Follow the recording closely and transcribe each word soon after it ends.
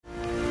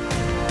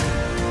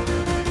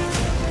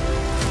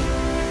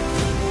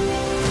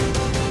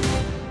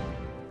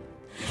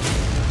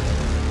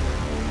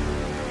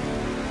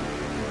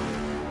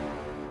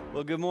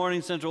Well, good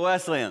morning, Central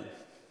Wesleyan.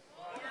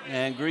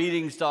 And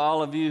greetings to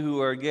all of you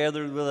who are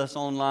gathered with us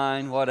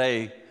online. What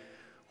a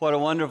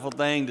wonderful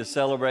thing to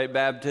celebrate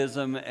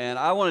baptism. And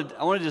I want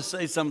to just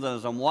say something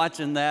as I'm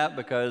watching that,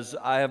 because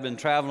I have been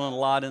traveling a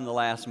lot in the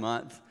last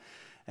month.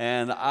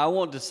 And I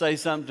want to say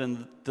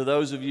something to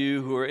those of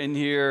you who are in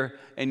here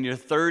and you're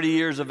 30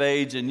 years of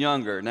age and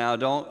younger. Now,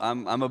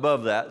 I'm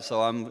above that,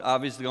 so I'm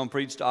obviously going to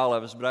preach to all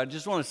of us, but I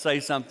just want to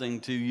say something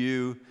to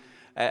you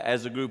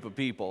as a group of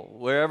people.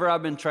 Wherever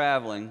I've been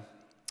traveling,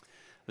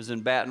 I was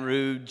in Baton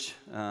Rouge,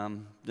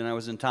 then I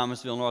was in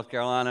Thomasville, North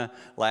Carolina,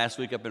 last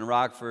week up in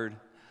Rockford.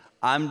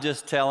 I'm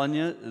just telling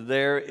you,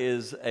 there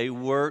is a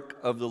work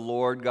of the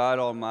Lord God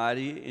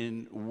Almighty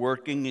in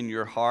working in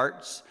your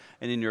hearts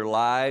and in your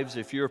lives.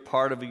 If you're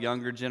part of a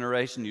younger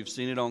generation, you've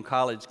seen it on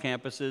college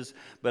campuses,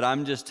 but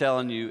I'm just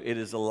telling you, it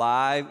is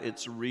alive,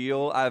 it's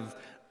real.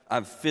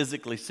 I've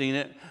physically seen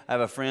it. I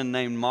have a friend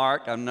named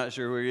Mark. I'm not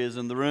sure where he is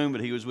in the room, but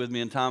he was with me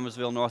in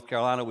Thomasville, North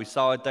Carolina. We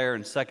saw it there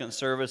in second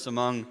service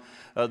among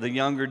the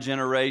younger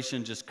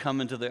generation, just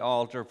coming to the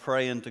altar,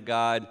 praying to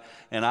God.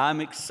 And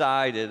I'm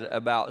excited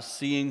about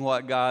seeing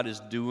what God is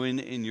doing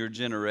in your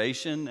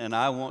generation, and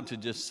I want to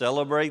just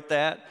celebrate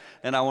that,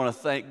 and I want to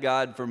thank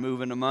God for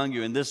moving among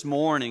you. And this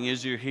morning,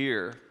 as you're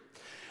here,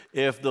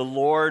 if the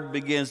Lord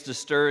begins to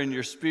stir in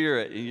your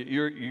spirit,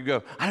 you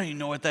go, I don't even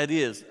know what that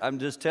is. I'm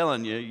just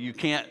telling you,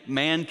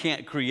 man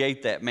can't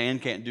create that. Man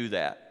can't do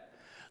that.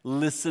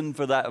 Listen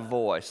for that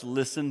voice.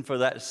 Listen for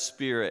that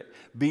spirit.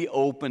 Be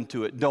open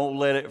to it. Don't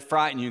let it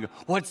frighten you.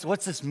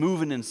 What's this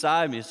moving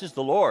inside me? It's just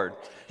the Lord.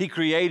 He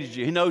created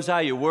you. He knows how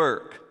you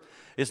work.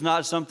 It's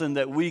not something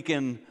that we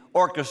can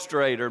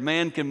orchestrate or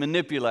man can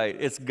manipulate.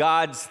 It's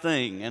God's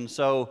thing. And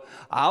so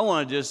I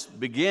want to just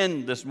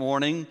begin this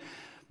morning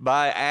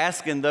by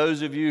asking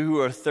those of you who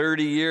are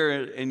 30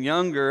 years and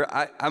younger,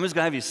 I'm just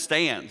going to have you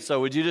stand.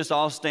 So would you just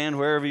all stand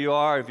wherever you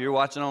are? If you're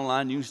watching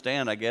online, you can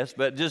stand, I guess.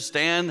 But just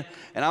stand,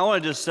 and I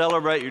want to just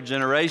celebrate your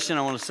generation.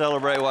 I want to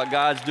celebrate what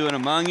God's doing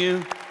among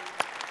you,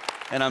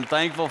 and I'm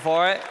thankful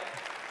for it.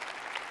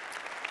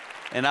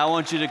 And I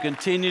want you to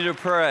continue to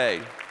pray.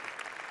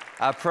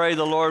 I pray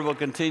the Lord will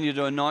continue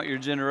to anoint your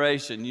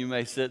generation. You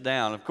may sit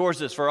down. Of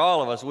course, it's for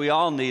all of us. We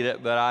all need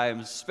it, but I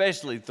am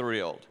especially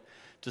thrilled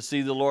to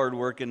see the Lord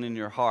working in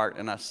your heart,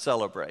 and I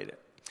celebrate it.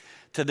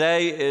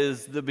 Today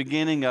is the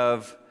beginning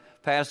of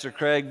Pastor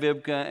Craig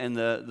Vibka and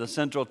the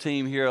central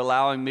team here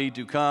allowing me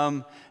to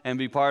come and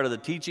be part of the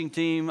teaching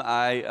team.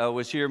 I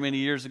was here many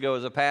years ago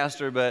as a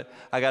pastor, but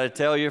I got to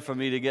tell you, for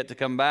me to get to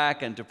come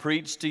back and to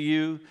preach to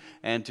you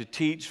and to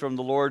teach from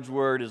the Lord's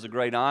Word is a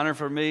great honor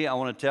for me. I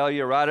want to tell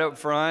you right up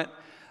front,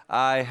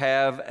 I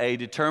have a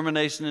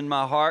determination in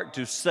my heart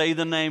to say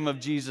the name of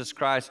Jesus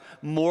Christ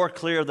more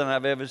clear than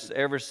I've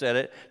ever said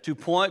it, to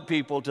point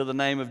people to the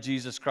name of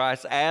Jesus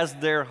Christ as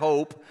their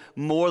hope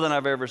more than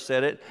I've ever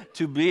said it,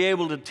 to be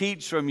able to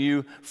teach from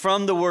you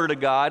from the Word of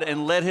God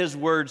and let His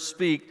Word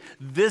speak.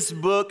 This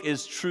book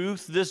is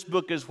truth. This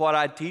book is what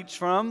I teach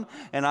from,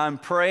 and I'm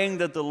praying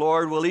that the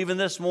Lord will, even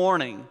this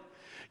morning,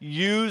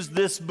 use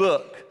this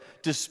book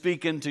to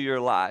speak into your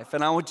life.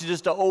 And I want you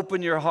just to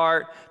open your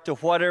heart to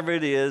whatever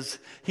it is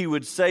He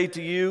would say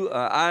to you.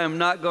 I am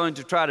not going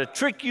to try to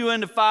trick you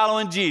into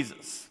following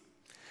Jesus.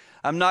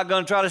 I'm not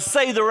going to try to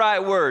say the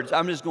right words.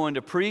 I'm just going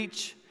to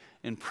preach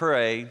and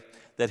pray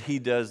that He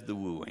does the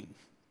wooing.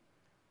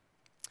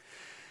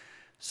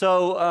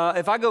 So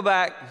if I go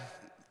back,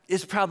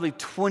 it's probably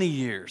 20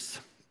 years.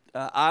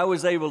 I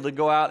was able to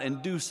go out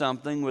and do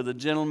something with a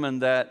gentleman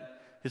that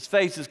his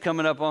face is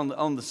coming up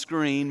on the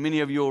screen.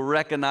 Many of you will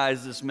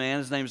recognize this man.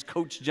 His name is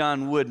Coach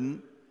John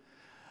Wooden.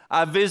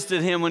 I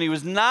visited him when he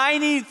was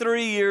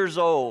 93 years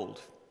old.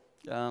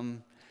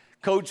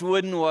 Coach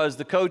Wooden was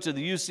the coach of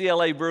the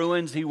UCLA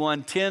Bruins. He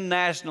won 10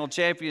 national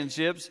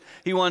championships.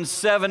 He won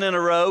 7 in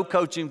a row,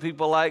 coaching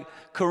people like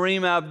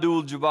Kareem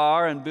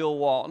Abdul-Jabbar and Bill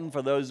Walton,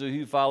 for those of you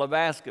who follow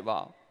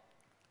basketball.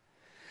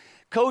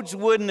 Coach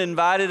Wooden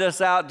invited us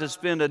out to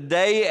spend a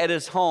day at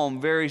his home,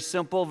 very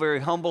simple,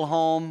 very humble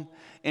home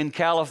in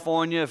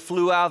California.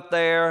 Flew out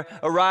there,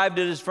 arrived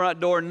at his front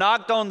door,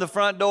 knocked on the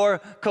front door.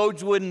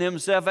 Coach Wooden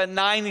himself at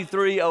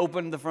 93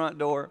 opened the front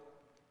door.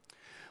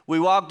 We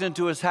walked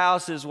into his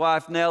house. His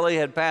wife Nellie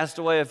had passed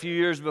away a few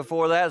years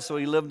before that, so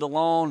he lived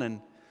alone.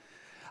 And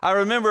I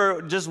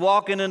remember just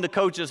walking into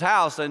Coach's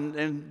house,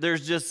 and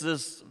there's just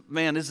this,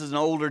 man, this is an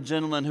older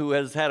gentleman who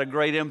has had a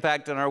great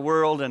impact in our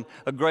world and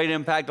a great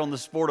impact on the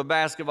sport of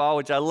basketball,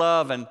 which I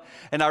love. And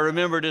I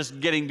remember just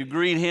getting to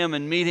greet him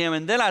and meet him.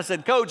 And then I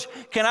said, Coach,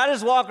 can I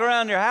just walk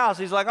around your house?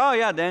 He's like, oh,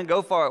 yeah, Dan,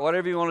 go for it,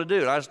 whatever you want to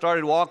do. And I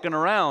started walking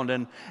around,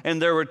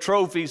 and there were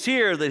trophies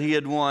here that he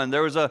had won.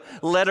 There was a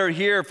letter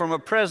here from a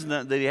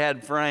president that he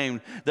had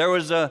framed. There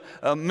was a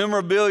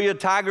memorabilia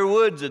Tiger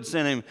Woods had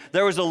sent him.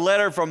 There was a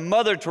letter from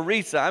Mother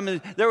Teresa. I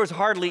mean, there was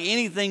hardly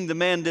anything the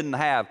man didn't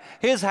have.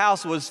 His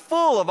house was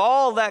full of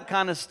all that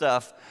kind of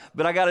stuff.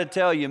 But I got to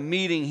tell you,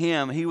 meeting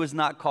him, he was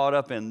not caught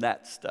up in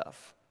that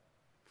stuff.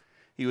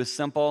 He was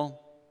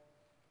simple.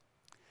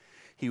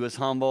 He was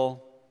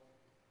humble.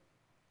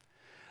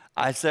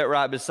 I sat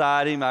right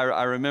beside him.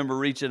 I remember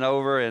reaching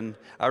over and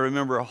I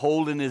remember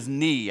holding his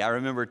knee. I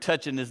remember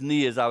touching his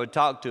knee as I would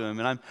talk to him.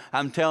 And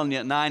I'm telling you,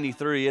 at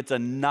 93, it's a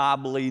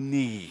knobbly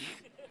knee.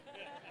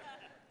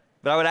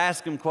 But I would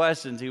ask him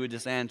questions. He would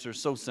just answer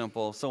so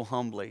simple, so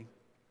humbly.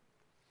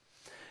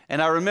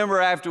 And I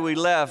remember after we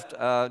left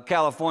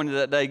California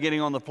that day,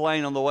 getting on the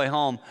plane on the way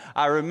home,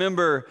 I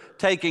remember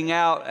taking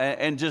out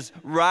and just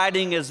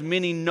writing as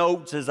many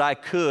notes as I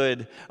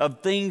could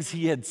of things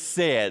he had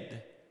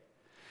said.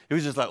 It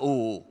was just like,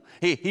 oh.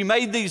 He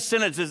made these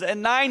sentences. At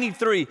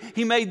 93,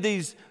 he made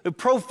these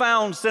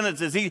profound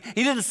sentences. He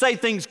didn't say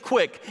things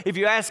quick. If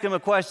you ask him a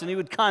question, he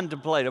would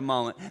contemplate a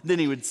moment. Then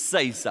he would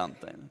say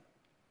something.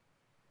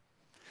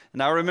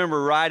 And I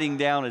remember writing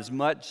down as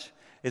much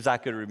as I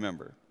could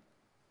remember.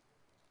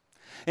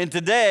 And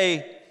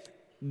today,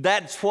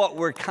 that's what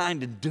we're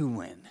kind of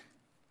doing.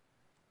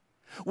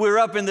 We're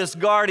up in this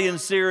Guardian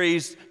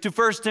series to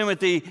 1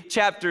 Timothy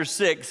chapter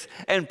 6,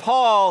 and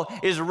Paul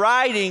is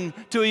writing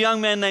to a young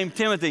man named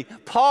Timothy.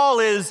 Paul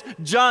is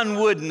John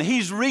Wooden.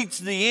 He's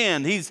reached the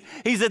end. He's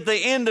at the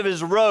end of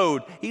his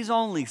road. He's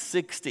only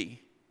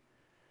 60.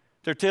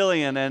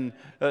 Tertullian and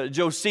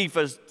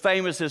Josephus,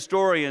 famous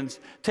historians,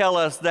 tell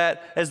us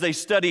that as they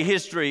study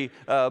history,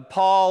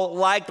 Paul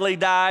likely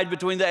died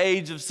between the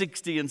age of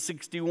 60 and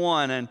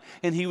 61,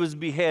 and he was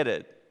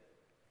beheaded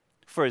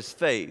for his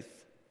faith.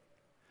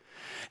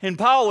 And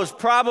Paul was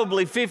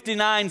probably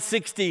 59,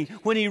 60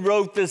 when he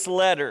wrote this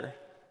letter.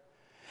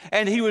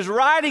 And he was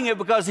writing it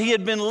because he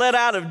had been let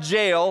out of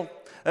jail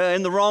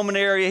in the Roman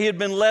area. He had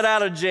been let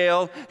out of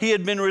jail. He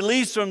had been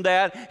released from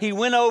that. He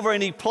went over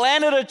and he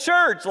planted a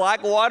church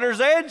like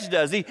Water's Edge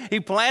does. He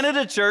planted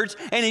a church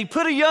and he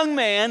put a young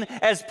man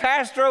as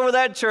pastor over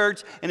that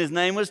church, and his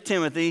name was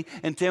Timothy.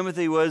 And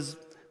Timothy was,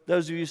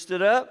 those of you who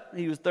stood up,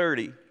 he was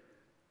 30.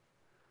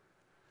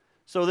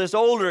 So this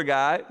older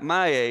guy,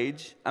 my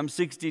age, I'm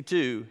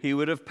 62, he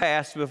would have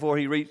passed before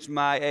he reached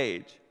my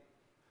age.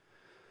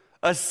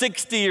 A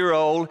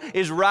 60-year-old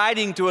is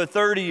writing to a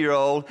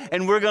 30-year-old,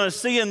 and we're going to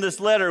see in this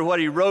letter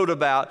what he wrote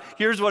about.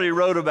 Here's what he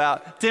wrote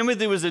about.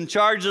 Timothy was in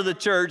charge of the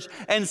church,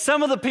 and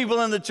some of the people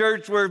in the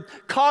church were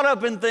caught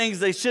up in things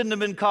they shouldn't have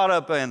been caught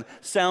up in.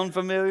 Sound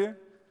familiar?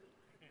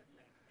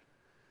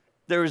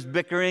 There was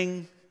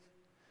bickering.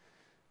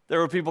 There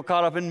were people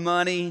caught up in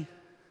money.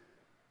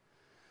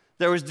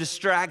 There was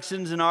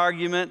distractions and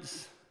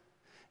arguments.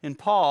 And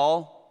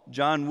Paul,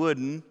 John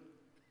Wooden,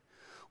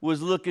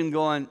 was looking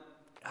going,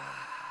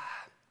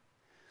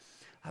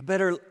 I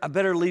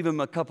better leave him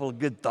a couple of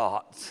good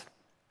thoughts.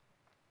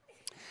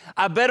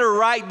 I better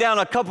write down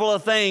a couple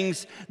of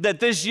things that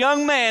this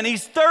young man,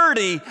 he's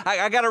 30,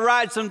 I got to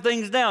write some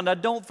things down. Now,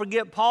 don't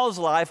forget Paul's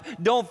life.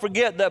 Don't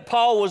forget that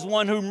Paul was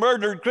one who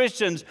murdered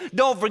Christians.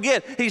 Don't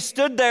forget, he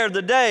stood there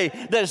the day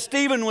that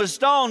Stephen was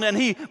stoned, and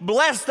he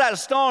blessed that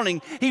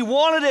stoning. He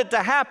wanted it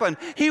to happen.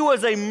 He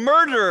was a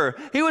murderer.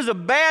 He was a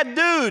bad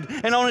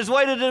dude. And on his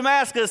way to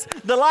Damascus,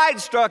 the light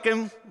struck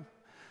him,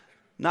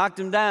 knocked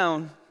him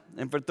down,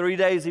 and for 3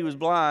 days he was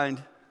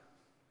blind.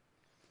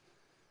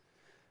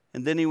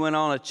 And then he went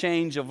on a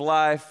change of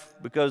life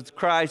because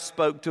Christ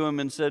spoke to him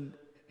and said,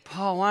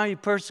 Paul, why are you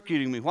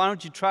persecuting me? Why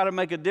don't you try to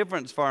make a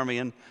difference for me?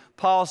 And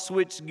Paul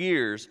switched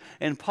gears.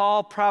 And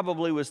Paul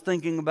probably was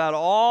thinking about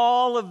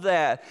all of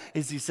that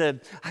as he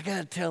said, I got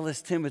to tell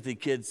this Timothy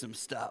kid some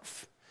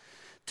stuff.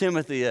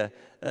 Timothy, a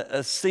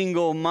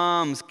single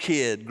mom's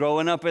kid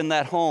growing up in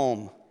that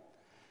home.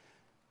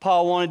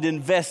 Paul wanted to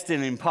invest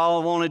in him.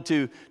 Paul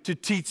wanted to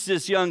teach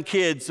this young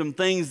kid some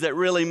things that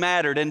really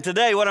mattered. And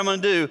today what I'm going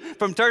to do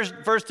from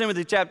 1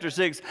 Timothy chapter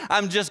 6,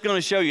 I'm just going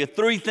to show you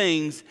 3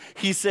 things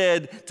he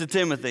said to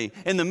Timothy.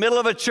 In the middle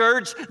of a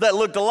church that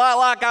looked a lot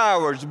like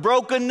ours,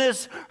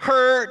 brokenness,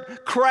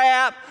 hurt,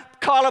 crap,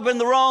 caught up in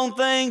the wrong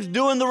things,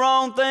 doing the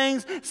wrong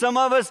things. Some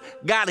of us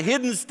got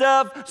hidden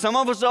stuff. Some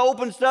of us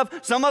open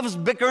stuff. Some of us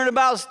bickering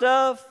about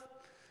stuff.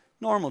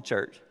 Normal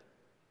church.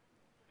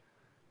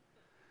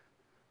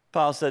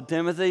 Paul said,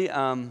 Timothy,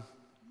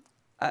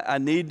 I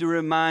need to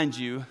remind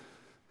you,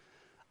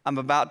 I'm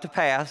about to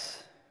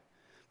pass.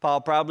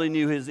 Paul probably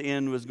knew his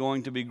end was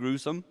going to be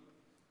gruesome.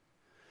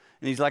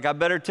 And he's like, I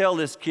better tell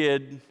this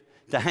kid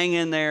to hang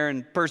in there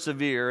and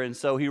persevere. And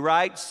so he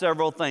writes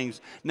several things.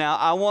 Now,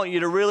 I want you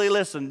to really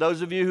listen.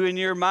 Those of you who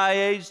are my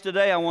age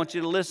today, I want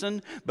you to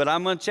listen. But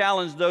I'm going to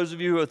challenge those of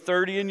you who are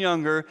 30 and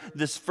younger,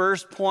 this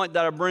first point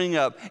that I bring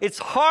up. It's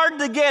hard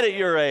to get at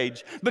your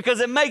age because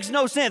it makes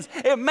no sense.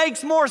 It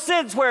makes more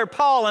sense where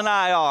Paul and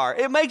I are.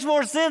 It makes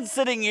more sense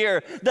sitting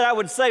here that I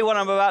would say what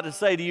I'm about to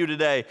say to you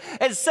today.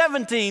 At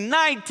 17,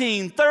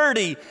 19,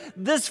 30,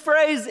 this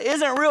phrase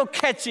isn't real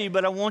catchy,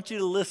 but I want you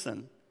to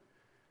listen.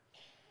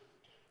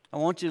 I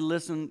want you to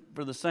listen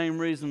for the same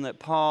reason that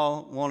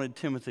Paul wanted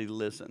Timothy to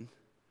listen.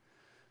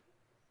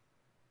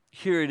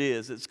 Here it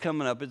is. It's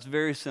coming up. It's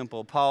very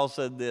simple. Paul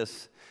said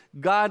this,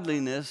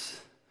 godliness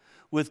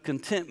with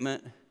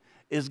contentment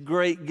is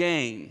great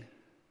gain.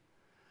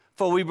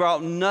 For we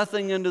brought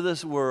nothing into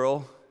this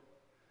world,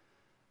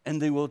 and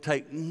they will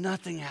take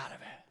nothing out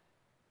of it.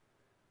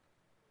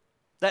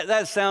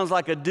 That sounds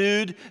like a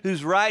dude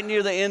who's right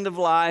near the end of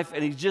life,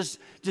 and he's just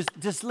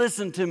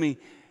listen to me.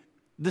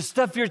 The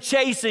stuff you're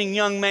chasing,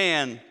 young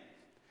man,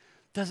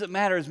 doesn't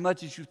matter as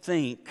much as you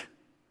think.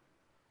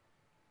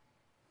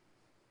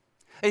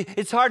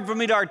 It's hard for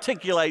me to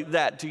articulate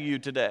that to you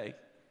today.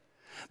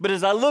 But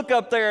as I look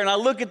up there and I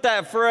look at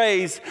that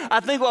phrase,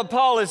 I think what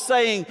Paul is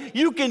saying,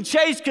 you can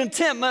chase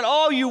contentment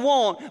all you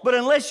want, but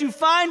unless you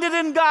find it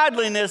in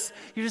godliness,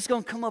 you're just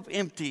going to come up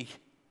empty.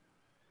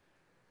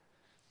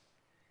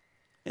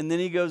 And then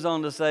he goes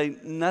on to say,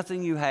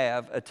 nothing you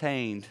have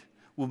attained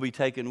will be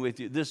taken with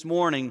you. This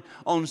morning,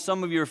 on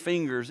some of your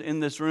fingers in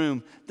this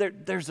room,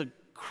 there's a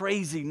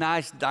crazy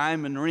nice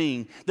diamond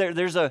ring.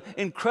 There's an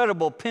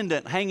incredible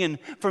pendant hanging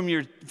from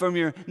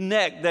your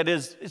neck that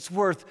it's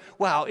worth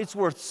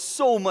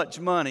so much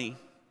money.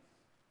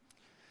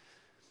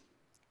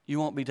 You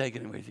won't be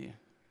taking it with you.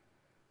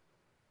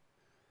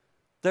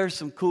 There's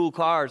some cool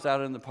cars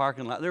out in the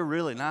parking lot. They're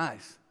really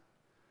nice.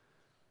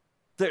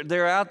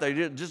 They're out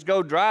there. Just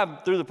go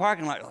drive through the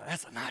parking lot. Like,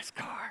 that's a nice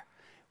car.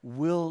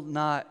 Will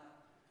not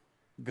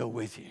go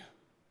with you.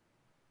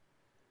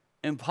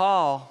 And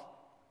Paul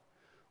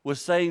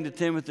was saying to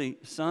Timothy,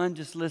 son,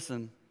 just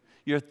listen.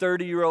 You're a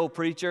 30-year-old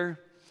preacher,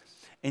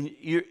 and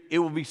it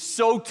will be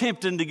so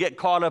tempting to get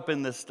caught up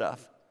in this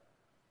stuff.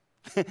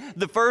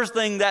 The first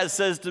thing that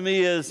says to me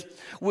is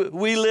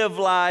we live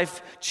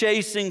life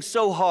chasing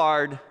so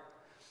hard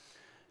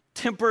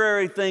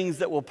temporary things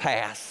that will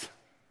pass.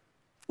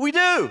 We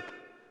do.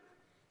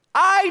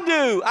 I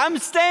do. I'm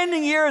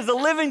standing here as a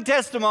living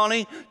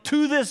testimony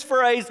to this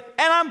phrase,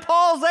 and I'm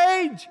Paul's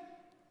age.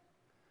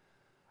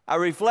 I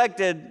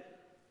reflected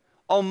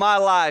on my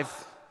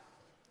life.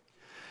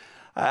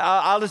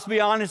 I'll just be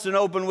honest and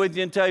open with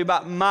you and tell you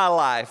about my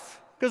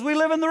life, because we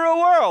live in the real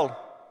world.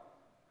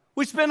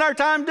 We spend our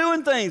time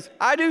doing things.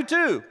 I do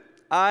too.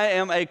 I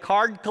am a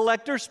card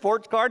collector,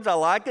 sports cards. I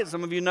like it.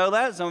 Some of you know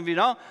that, some of you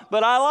don't,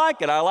 but I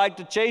like it. I like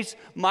to chase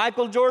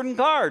Michael Jordan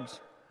cards.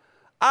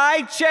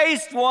 I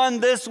chased one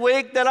this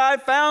week that I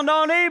found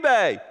on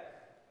eBay.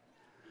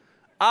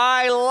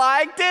 I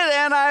liked it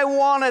and I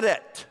wanted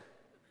it.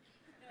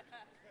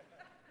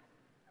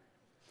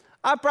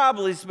 I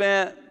probably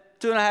spent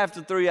 2.5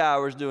 to 3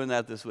 hours doing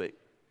that this week.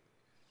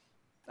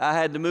 I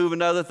had to move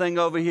another thing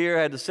over here,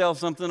 had to sell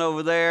something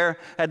over there,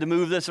 had to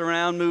move this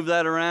around, move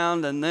that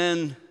around, and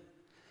then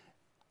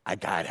I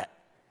got it.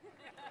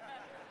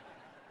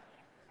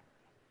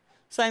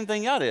 Same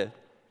thing y'all did.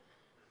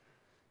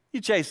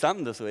 You chased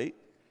something this week.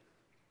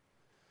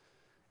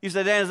 You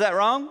say, Dan, is that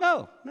wrong?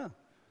 No.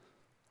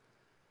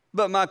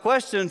 But my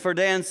question for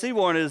Dan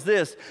Seaborn is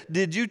this: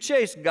 did you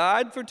chase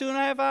God for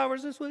 2.5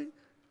 hours this week?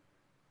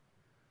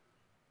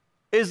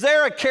 Is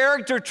there a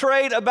character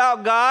trait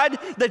about God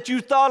that you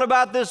thought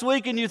about this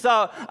week and you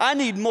thought, I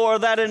need more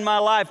of that in my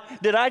life?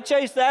 Did I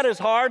chase that as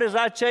hard as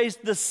I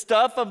chased the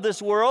stuff of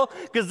this world?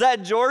 Because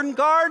that Jordan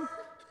card,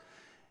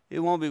 it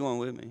won't be going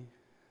with me.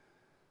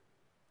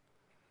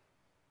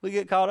 We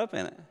get caught up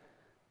in it.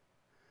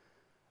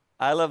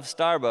 I love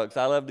Starbucks.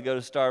 I love to go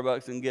to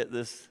Starbucks and get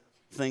this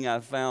thing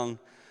I found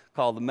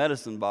called the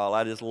medicine ball.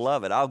 I just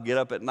love it. I'll get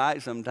up at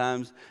night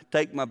sometimes,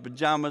 take my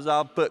pajamas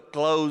off, put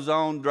clothes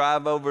on,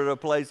 drive over to a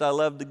place I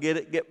love to get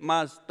it, get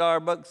my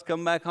Starbucks,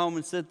 come back home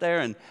and sit there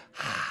and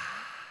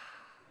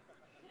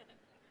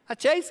I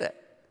chase it.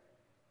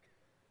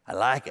 I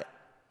like it.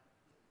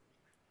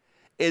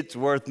 It's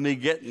worth me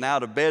getting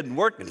out of bed and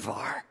working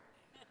for.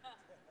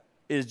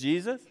 Is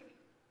Jesus?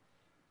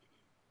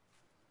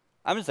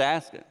 I'm just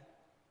asking.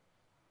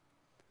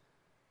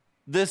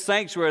 This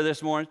sanctuary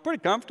this morning is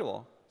pretty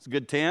comfortable. It's a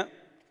good tent.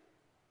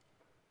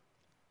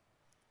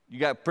 You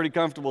got a pretty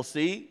comfortable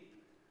seat.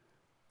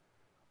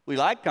 We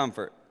like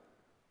comfort.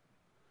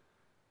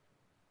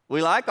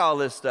 We like all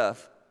this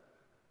stuff.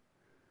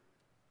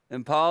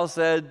 And Paul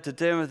said to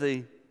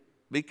Timothy,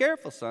 be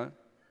careful, son.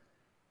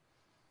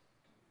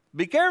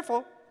 Be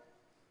careful.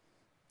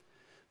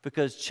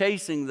 Because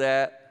chasing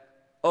that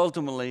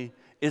ultimately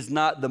is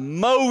not the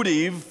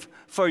motive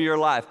for your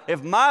life.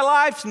 If my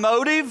life's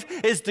motive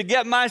is to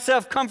get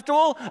myself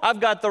comfortable, I've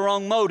got the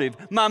wrong motive.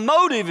 My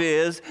motive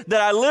is that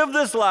I live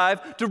this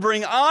life to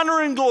bring honor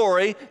and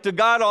glory to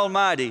God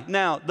Almighty.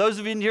 Now, those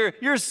of you in here,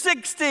 you're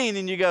 16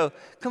 and you go,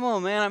 come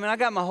on, man. I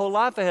got my whole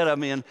life ahead of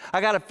me and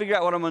I got to figure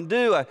out what I'm going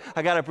to do.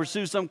 I got to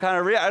pursue some kind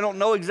of I don't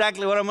know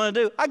exactly what I'm going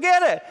to do. I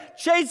get it.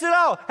 Chase it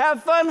all.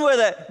 Have fun with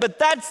it. But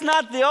that's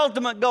not the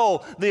ultimate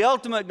goal. The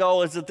ultimate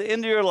goal is at the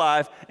end of your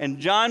life, and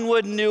John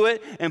Wood knew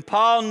it, and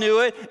Paul knew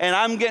it, and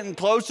I'm getting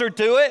closer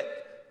to it.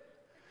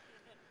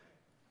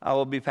 I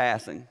will be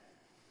passing.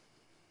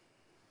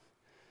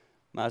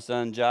 My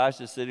son Josh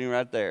is sitting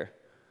right there.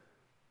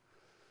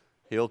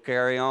 He'll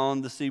carry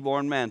on the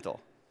Seaborn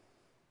mantle.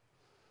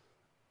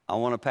 I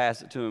want to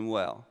pass it to him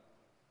well.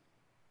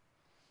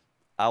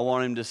 I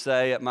want him to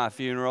say at my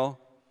funeral,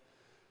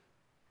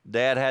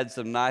 Dad had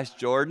some nice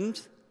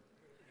Jordans,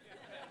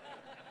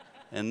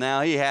 and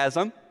now he has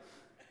them.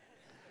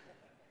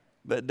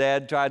 But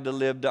Dad tried to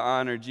live to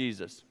honor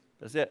Jesus.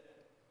 That's it.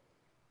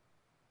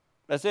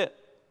 That's it.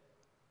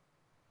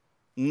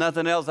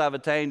 Nothing else I've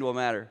attained will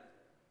matter.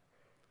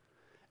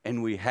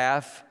 And we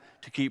have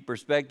to keep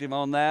perspective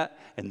on that,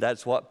 and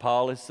that's what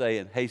Paul is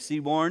saying. Hey,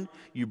 Seaborn,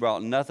 you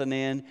brought nothing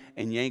in,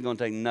 and you ain't going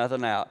to take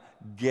nothing out.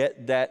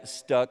 Get that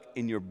stuck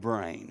in your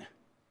brain.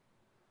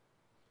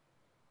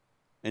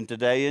 And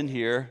today in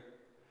here,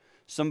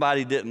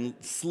 somebody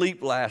didn't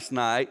sleep last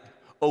night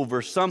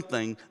over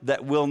something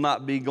that will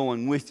not be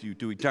going with you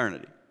to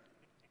eternity.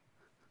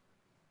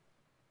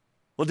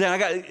 Well,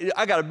 Dan,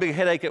 I got a big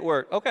headache at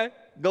work. Okay,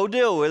 go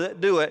deal with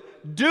it. Do it.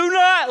 Do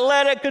not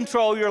let it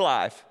control your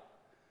life.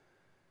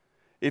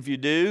 If you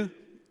do,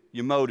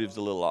 your motive's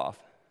a little off.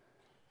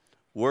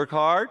 Work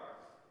hard.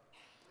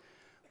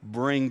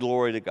 Bring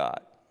glory to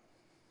God.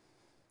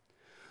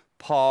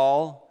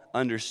 Paul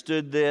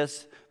understood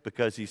this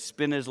because he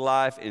spent his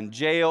life in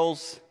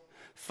jails,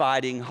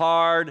 fighting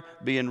hard,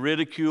 being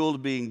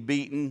ridiculed, being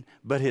beaten,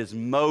 but his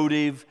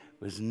motive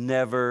was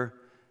never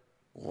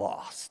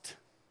lost.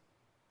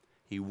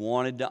 He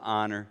wanted to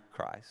honor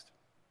Christ.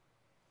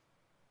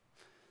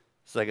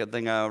 Second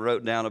thing I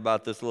wrote down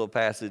about this little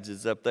passage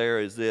is up there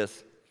is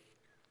this.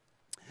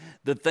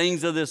 The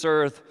things of this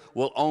earth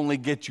will only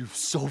get you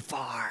so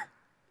far.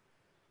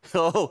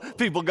 Oh,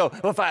 people go,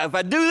 well, if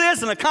I do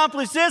this and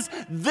accomplish this,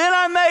 then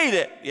I made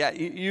it. Yeah,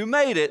 you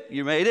made it.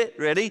 You made it.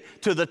 Ready?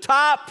 To the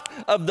top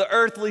of the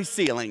earthly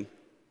ceiling.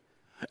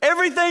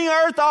 Everything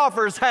earth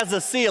offers has a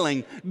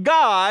ceiling.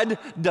 God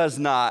does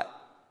not.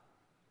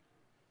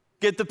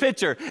 Get the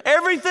picture.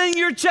 Everything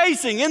you're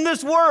chasing in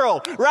this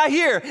world, right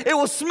here, it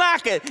will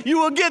smack it. You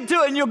will get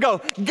to it and you'll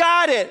go,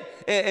 got it.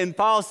 And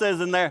Paul says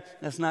in there,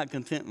 that's not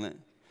contentment.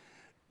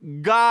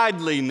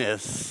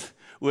 Godliness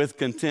with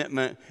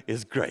contentment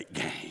is great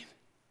gain.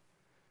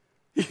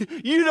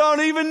 You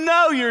don't even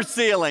know your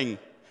ceiling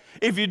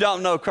if you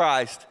don't know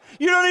Christ.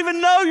 You don't even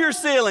know your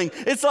ceiling.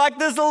 It's like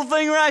this little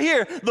thing right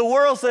here. The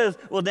world says,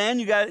 well, Dan,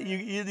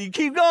 you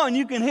keep going,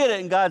 you can hit it.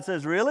 And God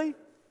says, really?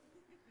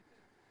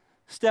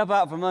 Step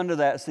out from under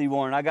that,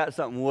 Seaborn. I got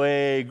something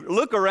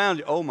look around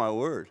you. Oh, my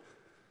word.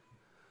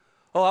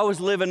 Oh, I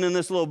was living in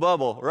this little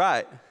bubble.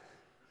 Right.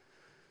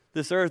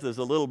 This earth is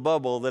a little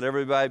bubble that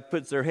everybody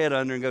puts their head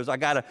under and goes, I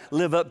got to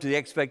live up to the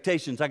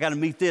expectations. I got to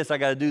meet this. I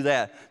got to do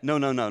that.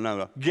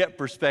 No. Get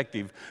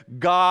perspective.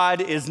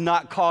 God is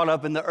not caught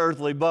up in the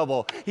earthly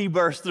bubble. He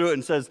bursts through it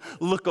and says,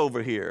 look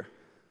over here.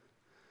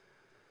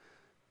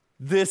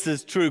 This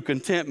is true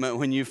contentment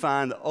when you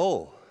find,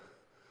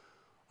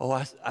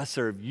 I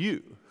serve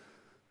you.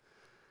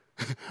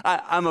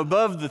 I'm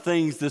above the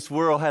things this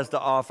world has to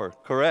offer.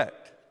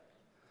 Correct.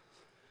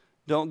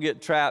 Don't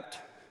get trapped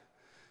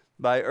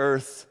by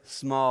earth's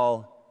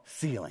small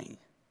ceiling.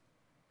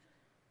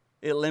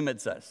 It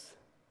limits us.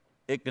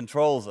 It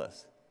controls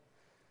us.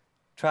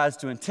 Tries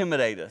to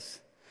intimidate us.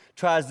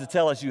 Tries to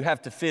tell us you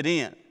have to fit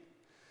in.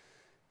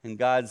 And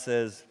God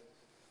says,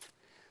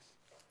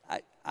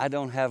 I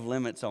don't have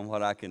limits on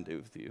what I can do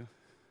with you.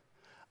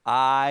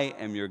 I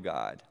am your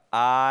God.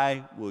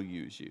 I will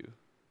use you.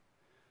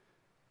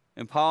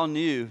 And Paul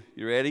knew,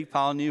 you ready?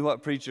 Paul knew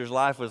what preacher's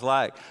life was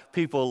like.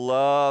 People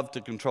love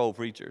to control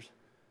preachers.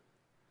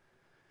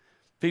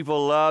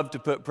 People love to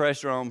put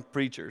pressure on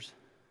preachers.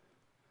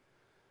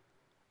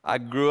 I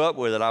grew up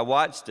with it. I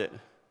watched it.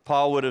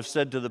 Paul would have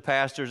said to the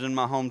pastors in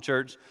my home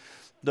church,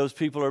 those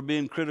people are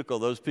being critical.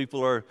 Those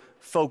people are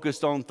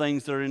focused on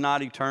things that are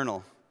not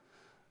eternal.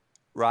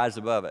 Rise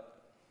above it.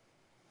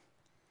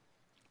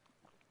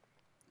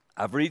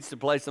 I've reached a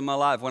place in my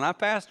life. When I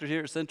pastored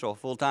here at Central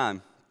full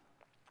time,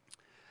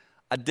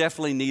 I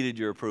definitely needed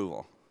your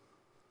approval.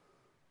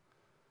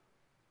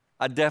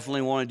 I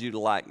definitely wanted you to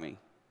like me.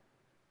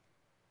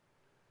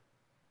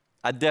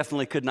 I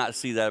definitely could not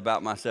see that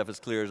about myself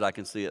as clear as I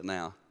can see it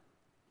now.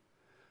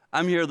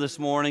 I'm here this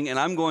morning and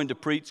I'm going to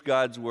preach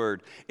God's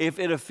word. If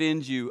it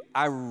offends you,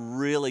 I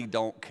really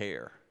don't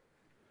care.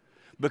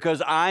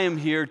 Because I am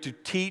here to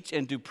teach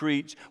and to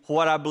preach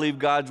what I believe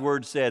God's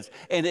word says.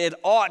 And it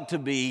ought to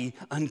be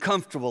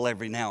uncomfortable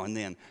every now and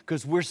then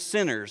because we're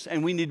sinners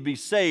and we need to be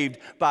saved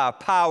by a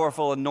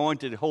powerful,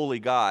 anointed, holy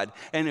God.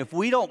 And if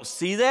we don't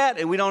see that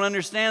and we don't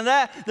understand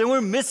that, then we're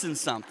missing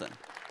something.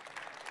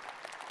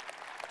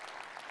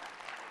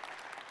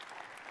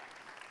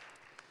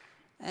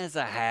 That's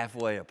a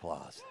halfway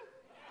applause.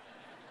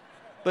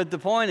 But the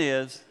point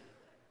is,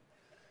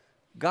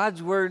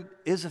 God's word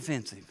is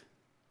offensive.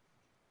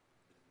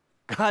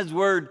 God's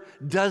word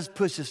does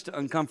push us to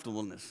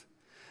uncomfortableness.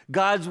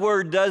 God's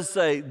word does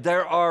say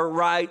there are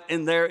right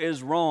and there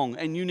is wrong,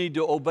 and you need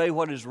to obey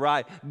what is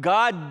right.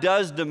 God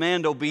does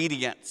demand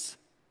obedience.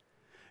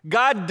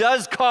 God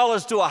does call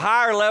us to a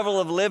higher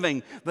level of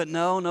living, but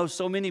no,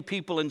 so many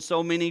people in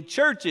so many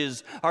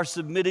churches are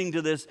submitting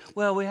to this.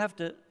 Well, we have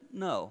to,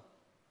 no,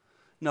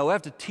 we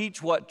have to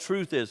teach what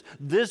truth is.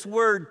 This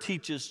word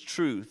teaches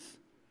truth,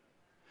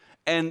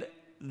 and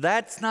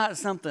that's not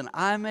something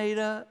I made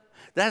up.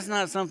 That's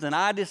not something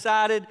I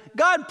decided.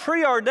 God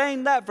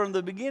preordained that from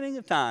the beginning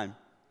of time.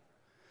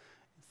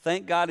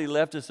 Thank God he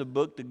left us a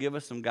book to give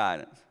us some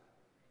guidance.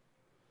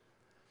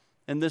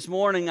 And this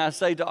morning I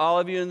say to all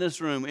of you in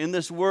this room, in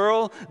this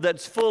world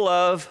that's full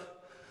of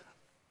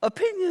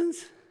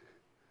opinions.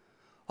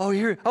 Oh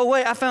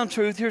wait, I found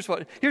truth. Here's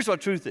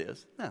what truth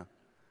is.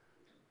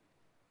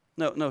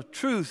 No,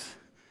 truth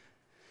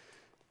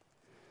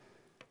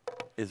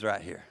is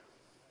right here.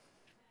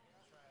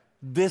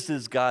 This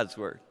is God's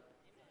word.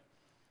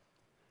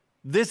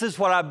 This is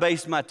what I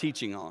base my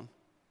teaching on.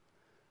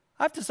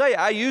 I have to say,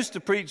 I used to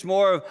preach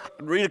more of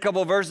read a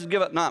couple of verses,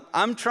 give up. No,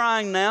 I'm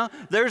trying now.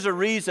 There's a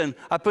reason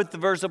I put the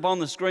verse up on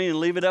the screen and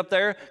leave it up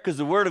there, because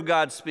the Word of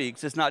God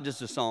speaks. It's not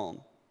just a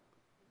song.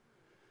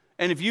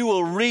 And if you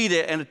will read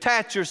it and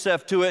attach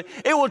yourself to it,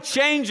 it will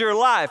change your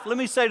life. Let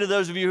me say to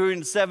those of you who are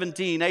in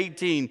 17,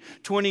 18,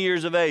 20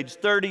 years of age,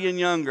 30 and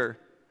younger,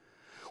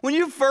 when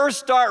you first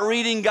start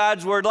reading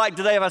God's Word, like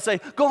today, if I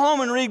say, go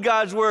home and read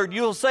God's Word,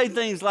 you'll say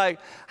things like,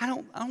 I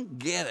don't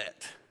get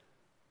it.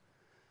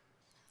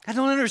 I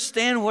don't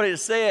understand what it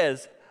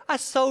says. I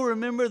so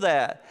remember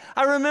that.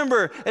 I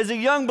remember as a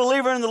young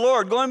believer in the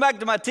Lord, going back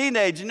to my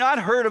teenage, I'd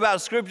heard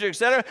about Scripture,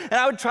 etc., and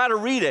I would try to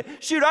read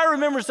it. Shoot, I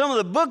remember some of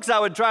the books I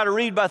would try to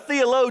read by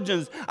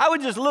theologians. I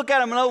would just look at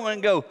them and open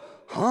and go,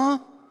 huh?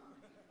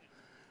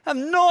 I have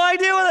no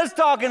idea what that's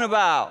talking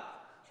about.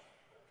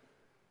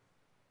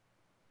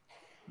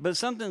 But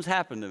something's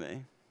happened to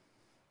me.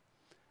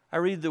 I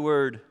read the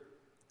Word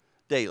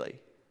daily.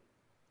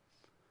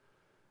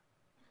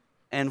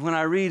 And when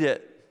I read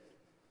it,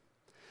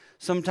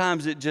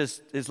 sometimes it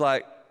just is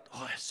like,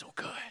 oh, that's so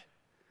good.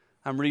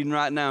 I'm reading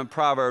right now in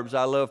Proverbs.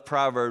 I love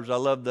Proverbs. I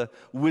love the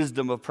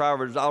wisdom of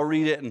Proverbs. I'll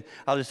read it and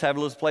I'll just have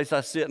a little place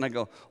I sit and I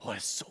go, oh,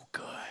 that's so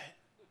good.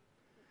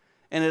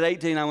 And at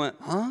 18, I went,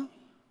 huh?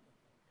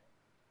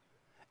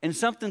 And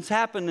something's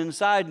happened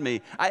inside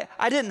me.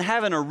 I didn't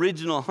have an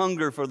original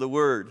hunger for the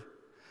Word.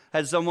 I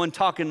had someone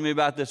talking to me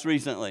about this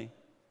recently.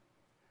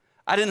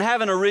 I didn't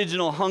have an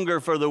original hunger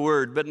for the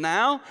Word. But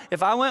now,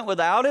 if I went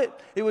without it,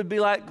 it would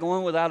be like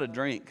going without a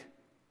drink.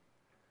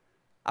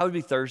 I would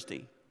be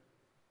thirsty.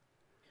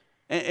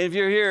 And if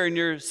you're here and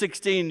you're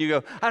 16, you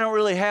go, I don't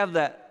really have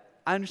that.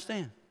 I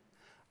understand.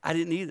 I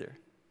didn't either.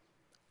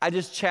 I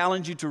just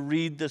challenge you to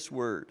read this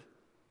Word.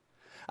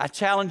 I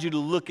challenge you to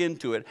look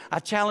into it. I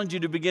challenge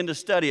you to begin to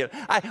study it.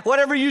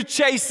 Whatever you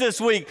chase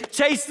this week,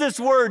 chase this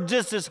Word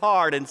just as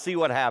hard and see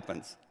what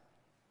happens.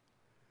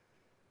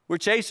 We're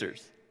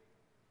chasers.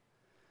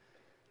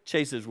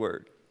 Chase His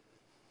Word.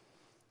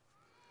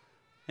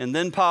 And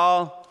then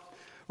Paul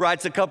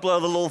writes a couple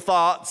other little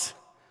thoughts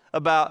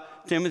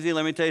about Timothy.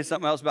 Let me tell you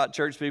something else about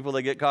church people.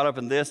 They get caught up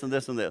in this and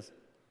this and this.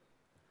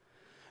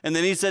 And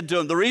then he said to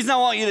him, the reason I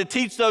want you to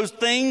teach those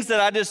things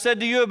that I just said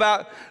to you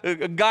about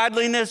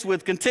godliness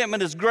with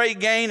contentment is great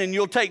gain, and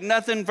you'll take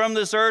nothing from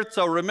this earth,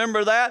 so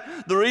remember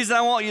that. The reason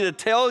I want you to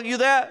tell you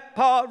that,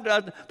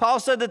 Paul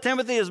said to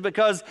Timothy, is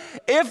because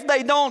if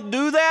they don't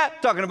do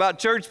that, talking about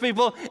church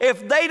people,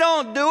 if they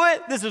don't do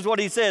it, this is what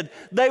he said,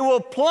 they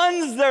will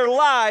plunge their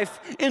life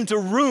into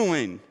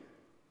ruin.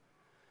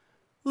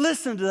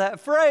 Listen to that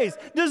phrase.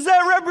 Does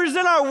that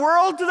represent our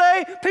world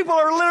today? People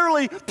are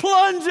literally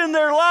plunging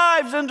their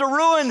lives into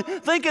ruin,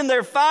 thinking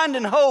they're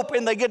finding hope,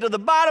 and they get to the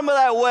bottom of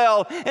that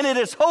well, and it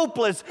is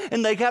hopeless,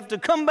 and they have to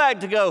come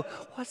back to go,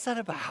 what's that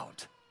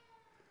about?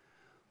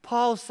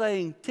 Paul's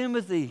saying,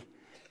 Timothy,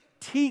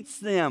 teach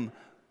them,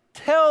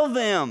 tell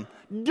them,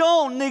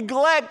 don't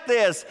neglect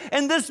this.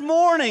 And this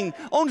morning,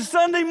 on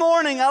Sunday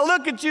morning, I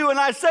look at you and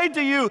I say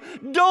to you,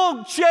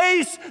 don't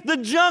chase the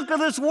junk of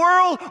this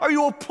world or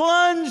you will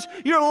plunge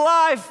your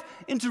life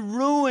into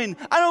ruin.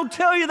 I don't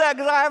tell you that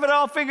because I have it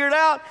all figured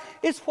out.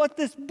 It's what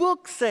this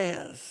book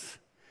says.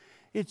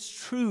 It's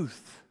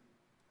truth.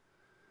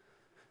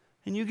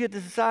 And you get to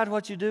decide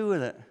what you do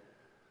with it.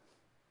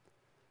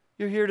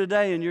 You're here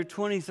today and you're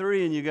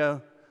 23 and you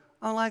go,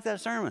 I don't like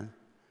that sermon.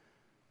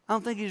 I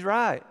don't think he's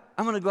right.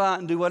 I'm going to go out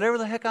and do whatever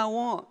the heck I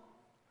want.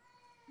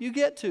 You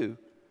get to.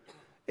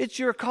 It's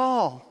your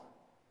call.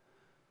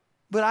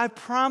 But I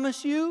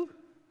promise you,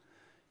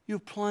 you'll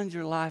plunge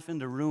your life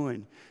into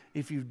ruin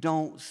if you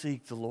don't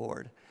seek the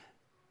Lord.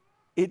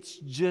 It's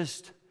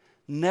just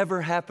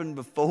never happened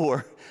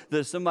before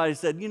that somebody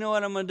said, you know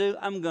what I'm going to do?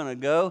 I'm going to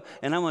go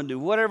and I'm going to do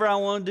whatever I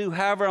want to do,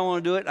 however I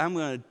want to do it. I'm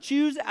going to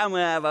choose it. I'm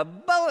going to have a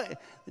bullet.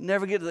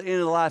 Never get to the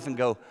end of life and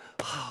go,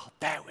 oh,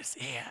 that was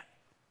it.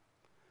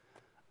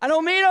 I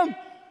don't meet them.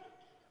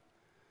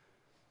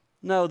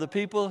 No, the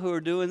people who are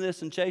doing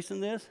this and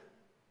chasing this,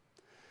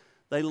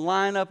 they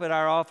line up at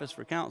our office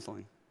for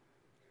counseling.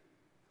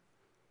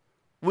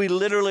 We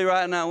literally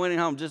right now, Winning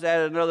Home, just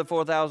added another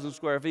 4,000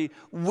 square feet.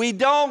 We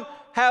don't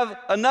have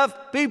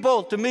enough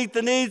people to meet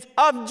the needs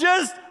of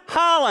just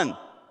Holland.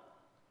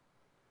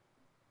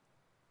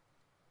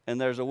 And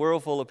there's a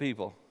world full of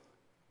people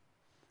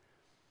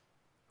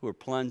who are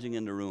plunging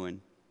into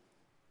ruin.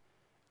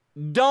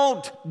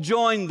 Don't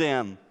join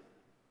them,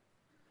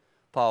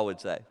 Paul would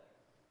say.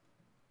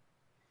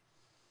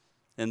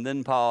 And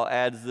then Paul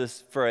adds this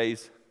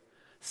phrase,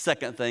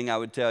 second thing I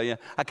would tell you.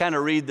 I kind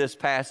of read this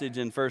passage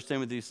in 1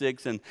 Timothy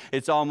 6, and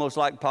it's almost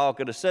like Paul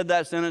could have said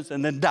that sentence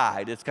and then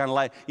died. It's kind of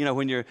like,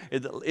 when you're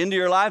at the end of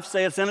your life,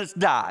 say a sentence,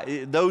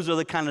 die. Those are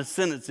the kind of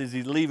sentences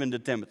he's leaving to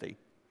Timothy.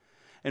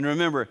 And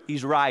remember,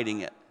 he's writing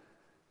it.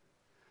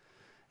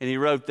 And he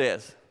wrote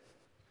this.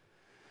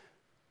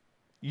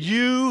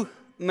 You,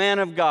 man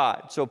of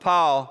God. So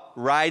Paul,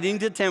 writing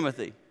to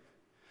Timothy,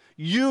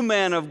 you,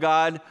 man of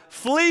God,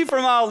 flee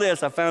from all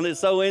this. I found it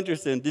so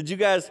interesting. Did you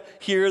guys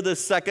hear the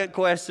second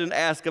question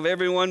asked of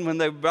everyone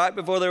right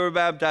before they were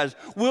baptized?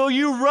 Will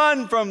you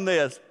run from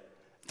this?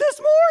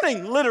 This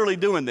morning, literally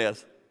doing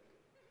this.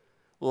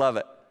 Love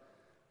it.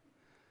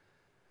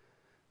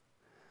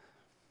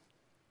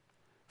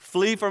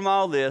 Flee from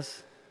all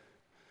this.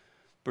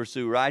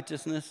 Pursue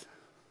righteousness,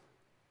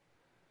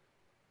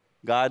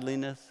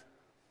 godliness.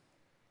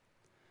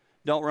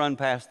 Don't run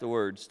past the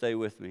word. Stay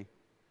with me.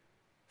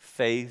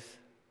 Faith,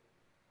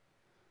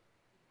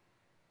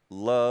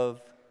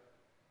 love,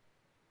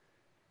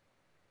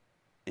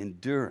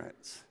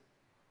 endurance,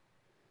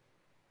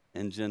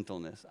 and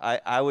gentleness.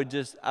 I would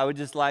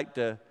just like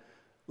to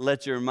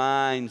let your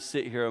mind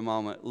sit here a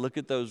moment. Look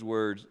at those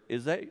words.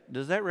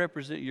 Does that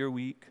represent your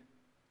week?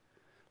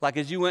 Like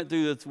as you went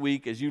through this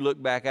week, as you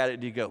look back at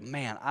it, do you go,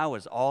 man, I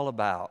was all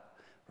about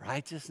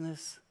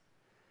righteousness,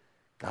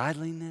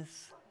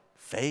 godliness,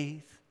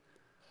 faith,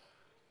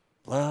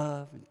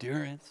 love,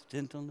 endurance,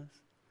 gentleness.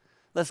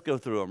 Let's go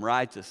through them.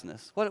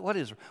 Righteousness. What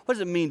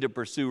does it mean to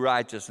pursue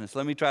righteousness?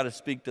 Let me try to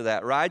speak to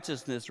that.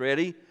 Righteousness,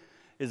 ready,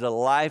 is a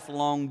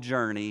lifelong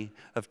journey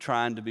of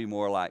trying to be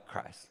more like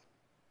Christ.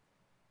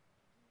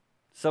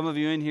 Some of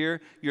you in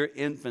here, you're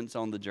infants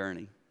on the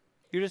journey.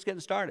 You're just getting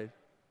started.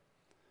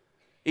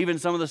 Even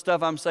some of the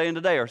stuff I'm saying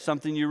today or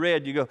something you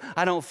read, you go,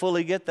 I don't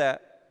fully get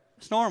that.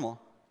 It's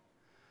normal.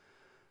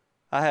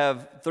 I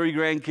have 3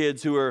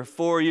 grandkids who are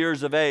 4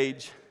 years of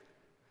age.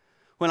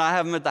 When I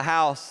have them at the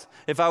house,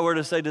 if I were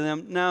to say to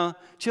them, no,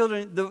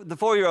 children, the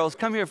 4-year-olds,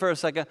 come here for a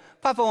second.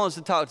 Papa wants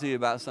to talk to you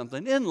about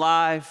something. In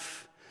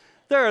life,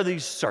 there are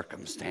these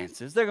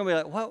circumstances. They're going to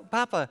be like, well,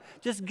 Papa,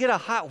 just get a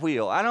Hot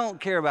Wheel. I don't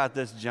care about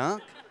this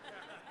junk.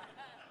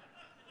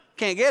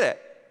 Can't get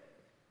it.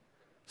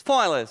 It's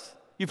pointless.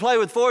 You play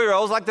with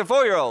 4-year-olds like they're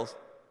 4-year-olds.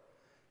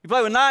 You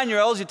play with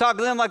 9-year-olds, you talk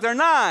to them like they're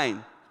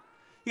 9.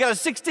 You got a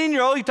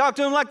 16-year-old, you talk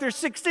to them like they're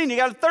 16. You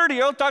got a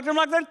 30-year-old, talk to them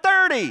like they're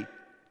 30.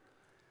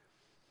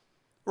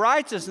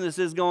 Righteousness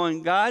is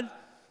going, God,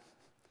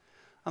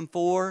 I'm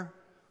 4,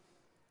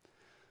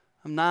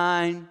 I'm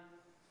 9,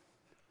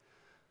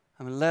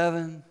 I'm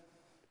 11,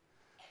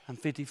 I'm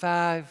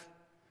 55.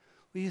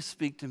 Will you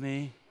speak to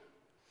me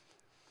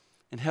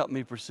and help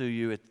me pursue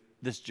you at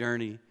this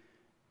journey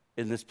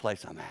in this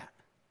place I'm at?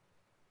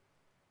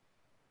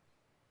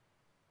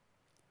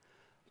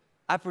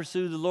 I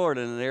pursued the Lord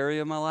in an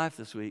area of my life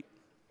this week.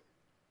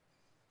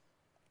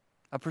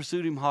 I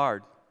pursued Him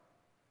hard.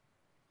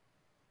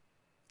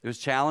 It was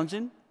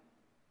challenging,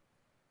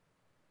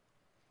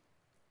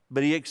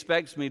 but He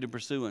expects me to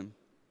pursue Him.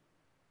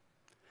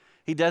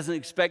 He doesn't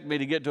expect me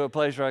to get to a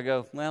place where I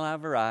go, well,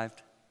 I've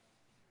arrived.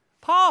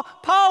 Paul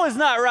is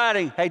not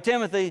writing, hey,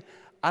 Timothy,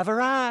 I've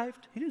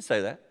arrived. He didn't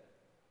say that.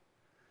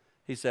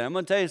 He said, I'm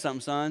going to tell you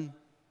something, son.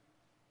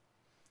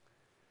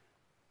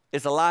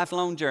 It's a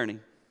lifelong journey.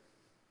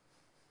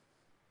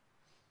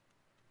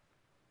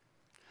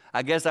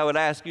 I guess I would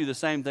ask you the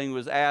same thing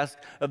was asked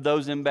of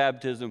those in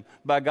baptism.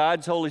 By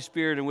God's Holy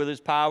Spirit and with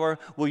His power,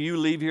 will you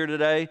leave here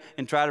today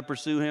and try to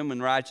pursue Him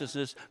in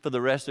righteousness for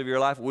the rest of your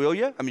life? Will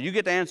you? I mean, you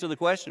get to answer the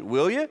question.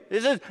 Will you?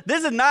 This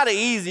is not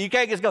easy. You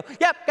can't just go,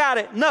 yep, got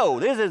it. No,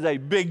 this is a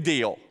big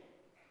deal.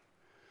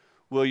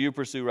 Will you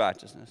pursue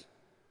righteousness?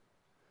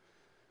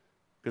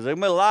 Because there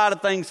will be a lot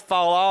of things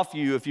fall off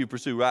you if you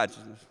pursue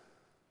righteousness.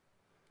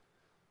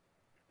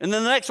 And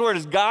then the next word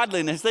is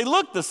godliness. They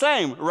look the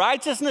same.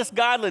 Righteousness,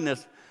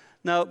 godliness.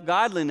 No,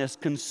 godliness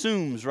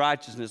consumes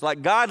righteousness.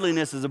 Like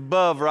godliness is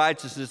above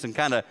righteousness and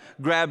kind of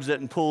grabs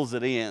it and pulls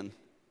it in.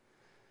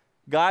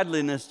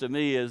 Godliness to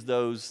me is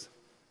those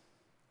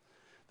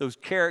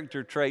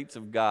character traits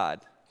of God.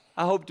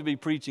 I hope to be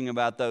preaching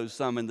about those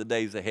some in the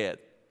days ahead.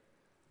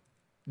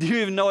 Do you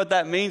even know what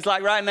that means?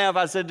 Like right now, if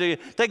I said to you,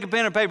 take a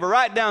pen and paper,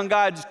 write down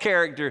God's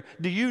character,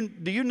 do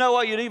you know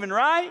what you'd even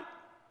write?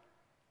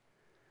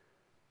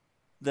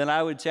 Then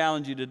I would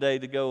challenge you today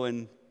to go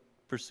and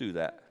pursue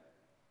that.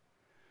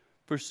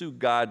 Pursue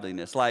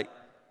godliness. Like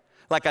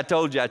I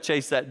told you, I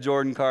chased that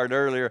Jordan card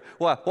earlier.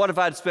 Well, what if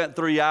I'd spent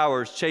 3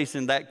 hours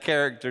chasing that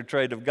character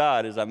trait of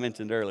God, as I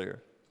mentioned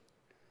earlier?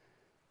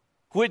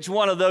 Which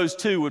one of those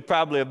two would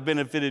probably have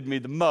benefited me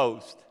the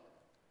most?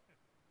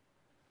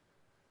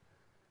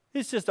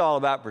 It's just all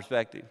about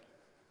perspective.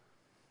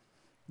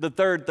 The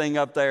third thing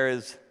up there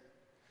is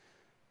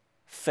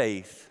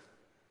faith.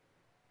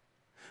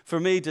 For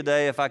me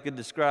today, if I could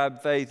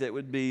describe faith, it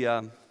would be,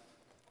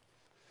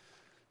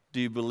 do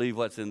you believe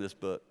what's in this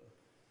book?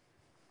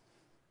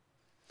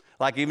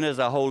 Like even as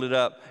I hold it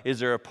up, is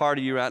there a part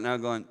of you right now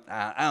going,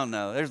 I don't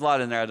know, there's a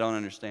lot in there I don't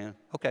understand.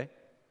 Okay.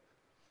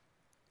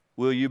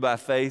 Will you by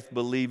faith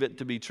believe it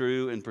to be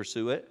true and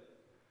pursue it?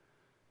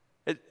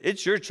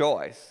 It's your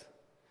choice.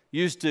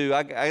 Used to,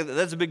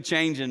 that's a big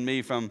change in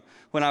me from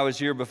when I was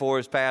here before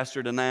as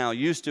pastor to now.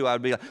 Used to,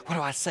 I'd be like, what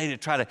do I say to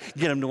try to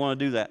get them to want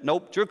to do that?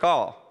 Nope, it's your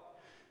call.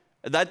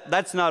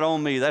 That's not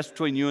on me. That's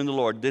between you and the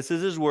Lord. This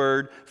is His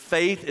word.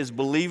 Faith is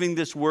believing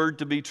this word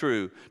to be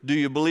true. Do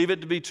you believe it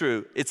to be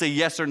true? It's a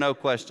yes or no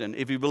question.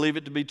 If you believe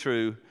it to be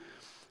true,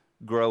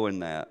 grow in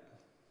that.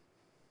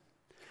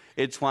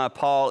 It's why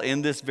Paul,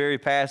 in this very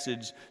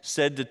passage,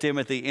 said to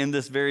Timothy in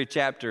this very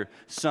chapter,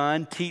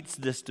 son, teach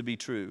this to be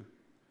true.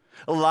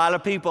 A lot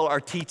of people are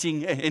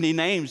teaching, and he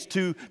names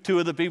two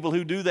of the people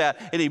who do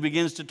that, and he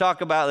begins to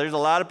talk about there's a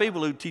lot of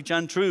people who teach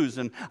untruths,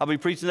 and I'll be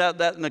preaching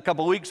that in a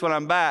couple of weeks when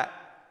I'm back.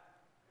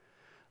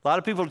 A lot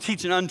of people are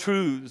teaching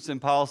untruths,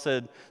 and Paul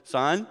said,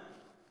 son,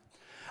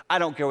 I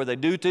don't care what they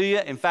do to you.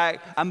 In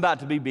fact, I'm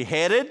about to be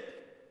beheaded.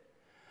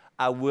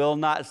 I will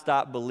not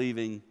stop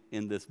believing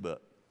in this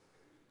book.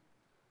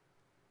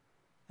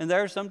 And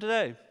there are some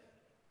today.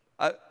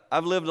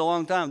 I've lived a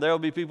long time. There will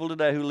be people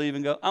today who leave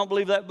and go, I don't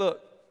believe that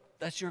book.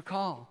 That's your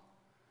call.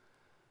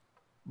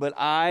 But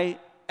I,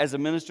 as a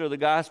minister of the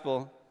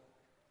gospel,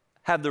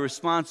 have the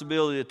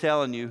responsibility of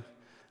telling you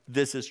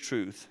this is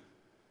truth.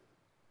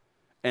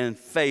 And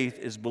faith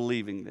is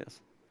believing this.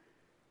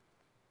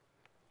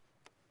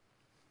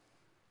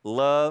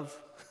 Love.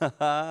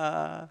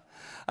 I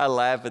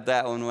laugh at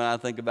that one when I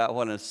think about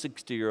when a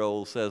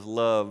 60-year-old says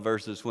love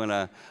versus when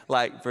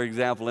for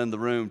example, in the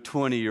room,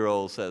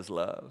 20-year-old says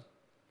love.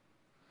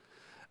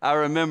 I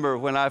remember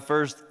when I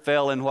first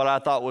fell in what I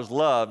thought was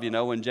love,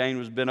 when Jane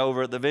was bent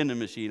over at the vending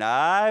machine.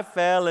 I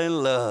fell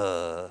in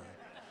love.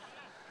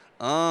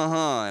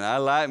 And I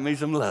like me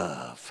some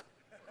love.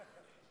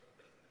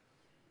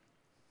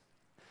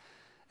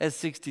 At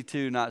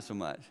 62, not so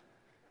much.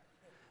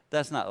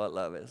 That's not what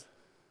love is.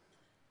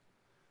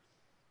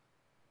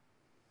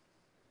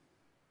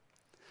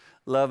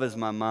 Love is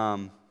my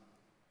mom.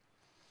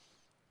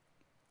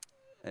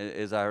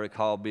 As I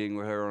recall being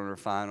with her on her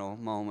final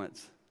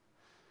moments.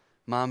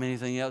 Mom,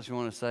 anything else you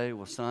want to say?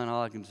 Well, son,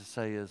 all I can just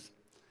say is,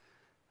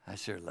 I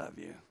sure love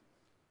you.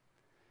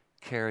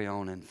 Carry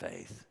on in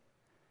faith.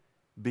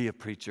 Be a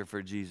preacher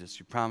for Jesus.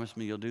 You promise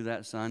me you'll do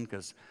that, son?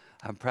 Because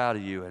I'm proud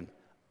of you and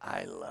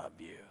I love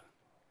you.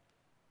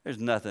 There's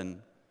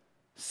nothing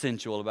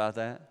sensual about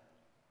that.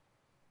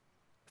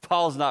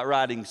 Paul's not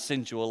writing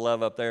sensual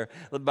love up there.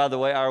 By the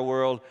way, our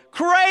world,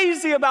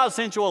 crazy about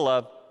sensual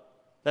love.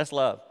 That's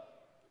love.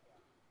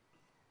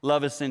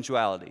 Love is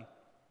sensuality.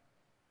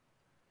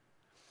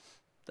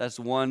 That's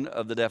one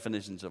of the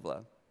definitions of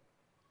love.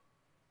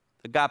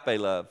 Agape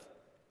love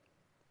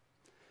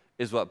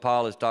is what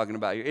Paul is talking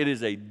about here. It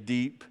is a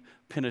deep,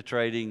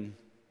 penetrating.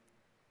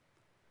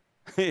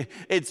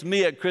 It's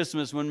me at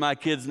Christmas when my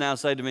kids now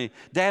say to me,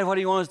 Dad, what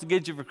do you want us to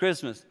get you for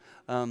Christmas?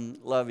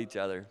 Love each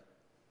other.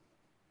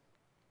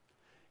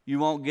 You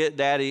won't get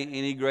Daddy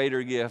any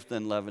greater gift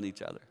than loving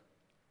each other.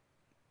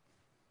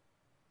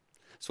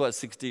 That's what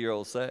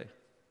 60-year-olds say.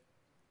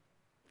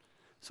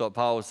 That's what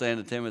Paul was saying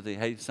to Timothy.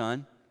 Hey,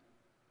 son,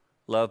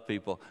 love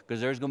people. Because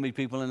there's going to be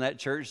people in that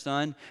church,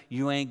 son,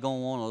 you ain't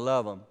going to want to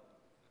love them.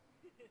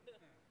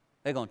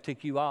 They're going to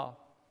tick you off.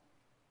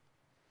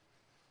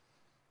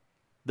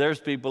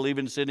 There's people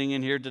even sitting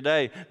in here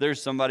today.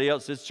 There's somebody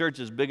else. This church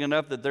is big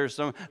enough that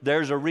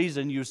there's a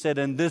reason you sit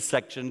in this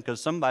section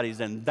because somebody's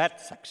in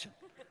that section.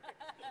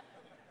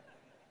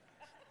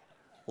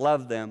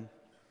 Love them.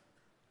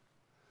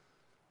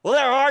 Well,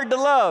 they're hard to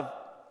love.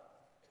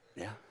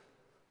 Yeah.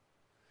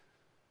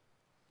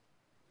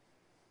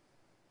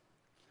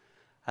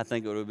 I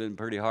think it would have been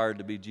pretty hard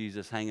to be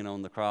Jesus hanging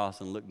on the cross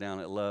and look down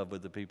at love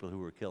with the people who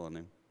were killing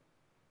him.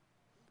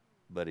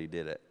 But he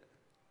did it.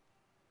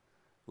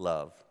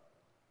 Love.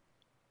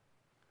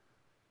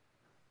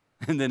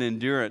 And then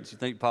endurance. You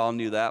think Paul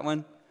knew that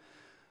one?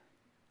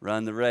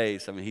 Run the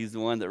race. I mean, he's the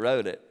one that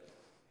wrote it.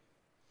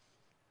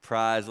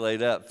 Prize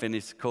laid up.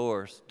 Finish the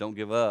course. Don't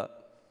give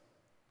up.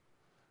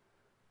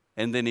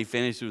 And then he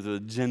finishes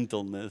with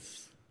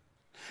gentleness.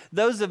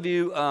 Those of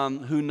you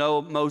who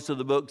know most of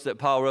the books that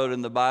Paul wrote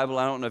in the Bible,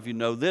 I don't know if you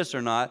know this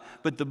or not,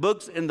 but the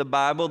books in the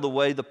Bible, the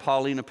way the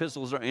Pauline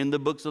epistles are in the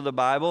books of the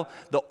Bible,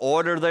 the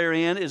order they're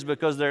in is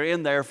because they're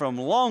in there from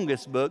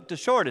longest book to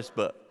shortest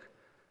book.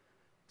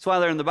 That's why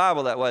they're in the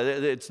Bible that way.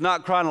 It's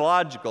not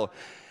chronological.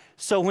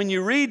 So when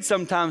you read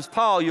sometimes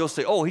Paul, you'll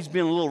say, oh, he's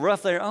been a little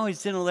rough there. Oh,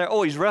 he's gentle there.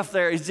 Oh, he's rough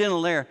there. He's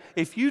gentle there.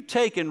 If you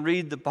take and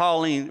read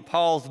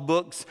Paul's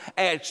books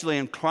actually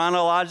in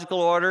chronological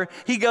order,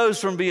 he goes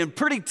from being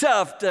pretty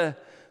tough to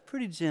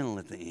pretty gentle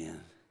at the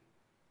end.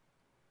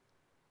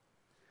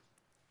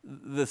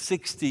 The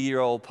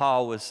 60-year-old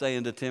Paul was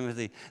saying to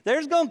Timothy,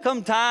 there's going to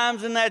come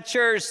times in that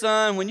church,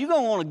 son, when you're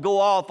going to want to go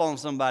off on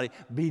somebody.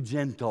 Be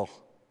gentle.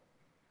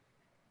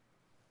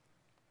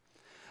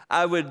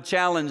 I would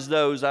challenge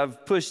those.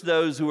 I've pushed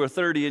those who are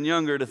 30 and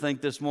younger to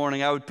think this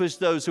morning. I would push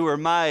those who are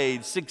my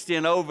age, 60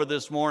 and over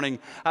this morning.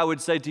 I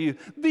would say to you,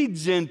 be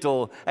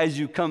gentle as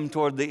you come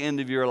toward the end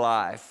of your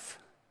life.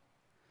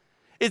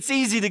 It's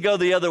easy to go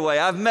the other way.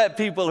 I've met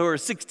people who are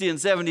 60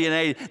 and 70 and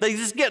 80. They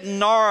just get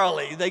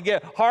gnarly. They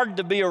get hard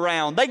to be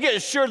around. They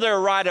get sure they're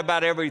right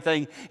about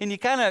everything. And you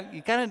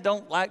kind of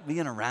don't like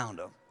being around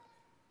them.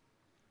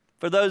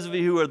 For those of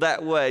you who are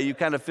that way, you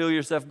kind of feel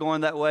yourself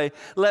going that way,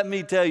 let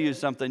me tell you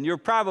something. You're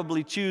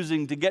probably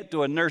choosing to get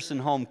to a nursing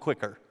home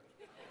quicker.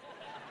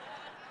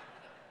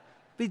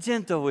 Be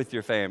gentle with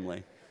your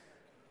family.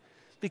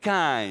 Be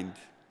kind.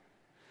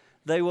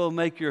 They will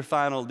make your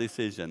final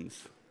decisions.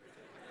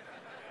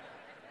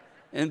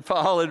 And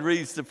Paul had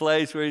reached a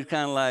place where he's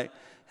kind of like,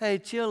 hey,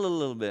 chill a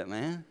little bit,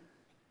 man.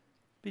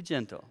 Be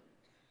gentle.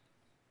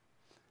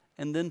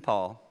 And then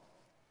Paul,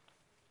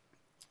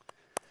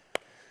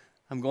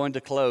 I'm going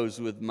to close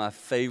with my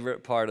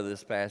favorite part of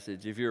this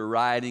passage. If you're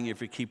writing,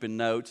 if you're keeping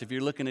notes, if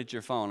you're looking at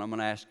your phone, I'm going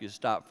to ask you to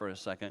stop for a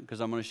second because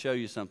I'm going to show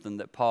you something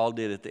that Paul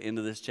did at the end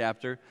of this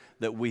chapter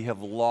that we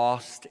have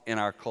lost in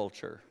our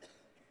culture.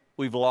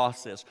 We've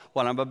lost this.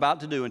 What I'm about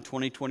to do in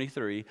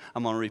 2023,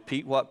 I'm going to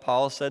repeat what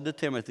Paul said to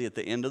Timothy at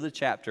the end of the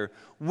chapter.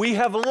 We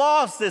have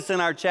lost this in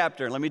our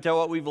chapter. Let me tell you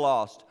what we've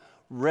lost.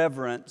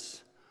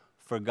 Reverence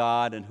for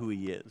God and who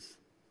He is.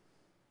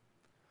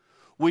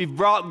 We've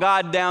brought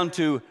God down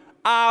to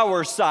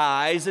our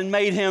size and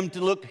made Him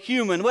to look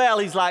human. Well,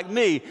 He's like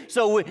me.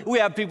 So we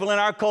have people in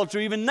our culture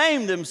even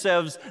name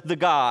themselves the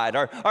God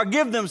or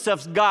give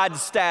themselves God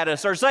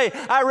status or say,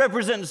 I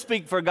represent and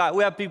speak for God.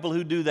 We have people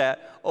who do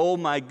that. Oh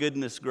my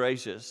goodness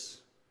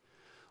gracious.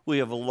 We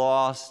have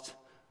lost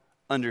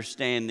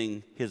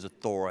understanding His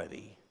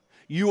authority.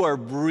 You are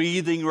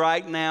breathing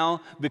right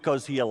now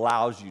because He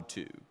allows you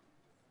to.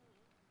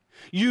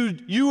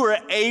 You are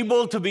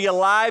able to be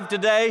alive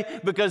today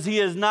because He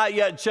has not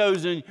yet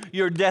chosen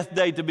your death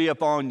day to be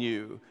upon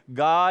you.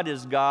 God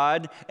is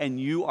God and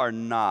you are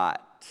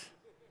not.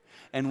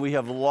 And we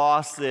have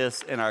lost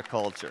this in our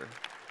culture.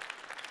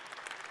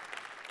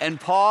 And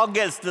Paul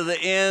gets to the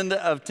end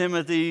of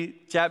Timothy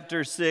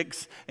chapter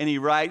 6 and he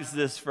writes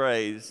this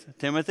phrase,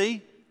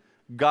 Timothy,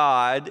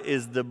 God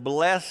is the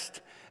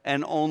blessed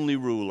and only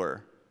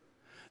ruler,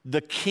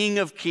 the King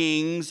of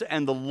kings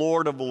and the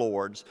Lord of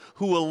lords,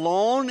 who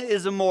alone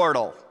is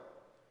immortal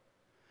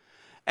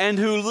and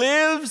who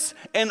lives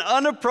in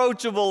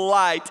unapproachable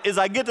light. As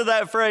I get to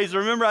that phrase,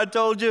 remember I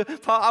told you,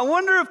 I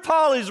wonder if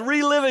Paul is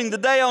reliving the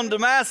day on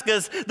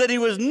Damascus that he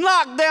was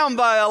knocked down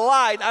by a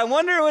light. I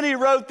wonder when he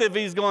wrote that if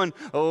he's going,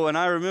 oh, and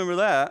I remember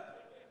that.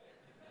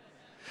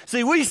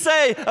 See, we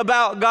say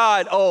about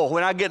God, oh,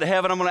 when I get to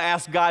heaven, I'm going to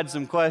ask God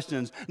some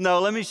questions.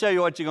 No, let me show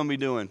you what you're going to be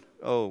doing.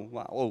 Oh,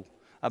 wow, oh,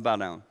 I bow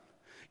down.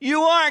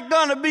 You aren't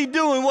going to be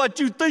doing what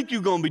you think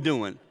you're going to be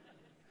doing.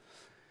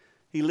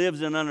 He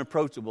lives in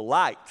unapproachable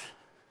light.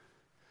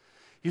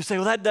 You say,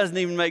 well, that doesn't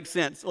even make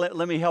sense.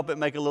 Let me help it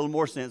make a little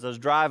more sense. I was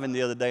driving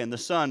the other day, and the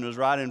sun was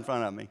right in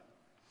front of me.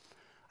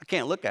 I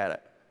can't look at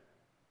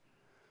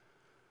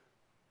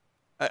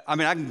it. I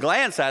mean, I can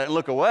glance at it and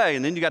look away,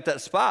 and then you got that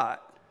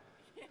spot.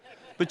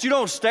 But you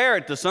don't stare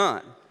at the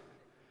sun.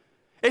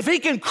 If He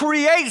can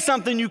create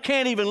something you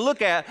can't even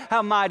look at,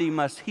 how mighty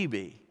must He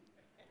be?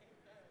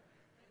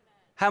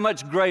 How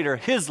much greater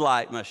His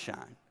light must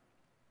shine.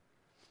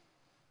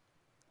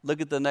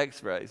 Look at the next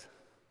phrase.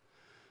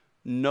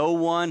 No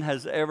one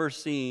has ever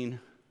seen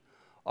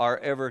or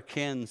ever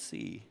can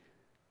see.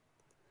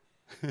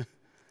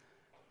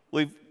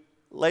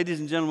 Ladies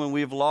and gentlemen,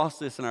 we've lost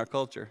this in our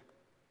culture.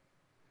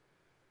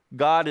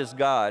 God is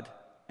God,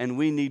 and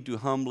we need to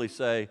humbly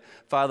say,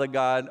 Father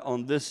God,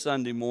 on this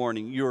Sunday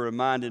morning, you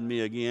reminded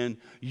me again,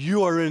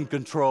 you are in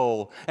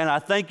control. And I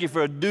thank you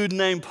for a dude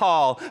named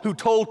Paul who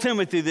told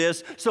Timothy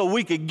this so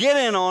we could get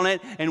in on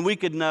it and we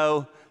could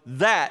know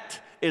that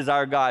is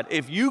our God.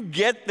 If you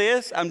get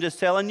this, I'm just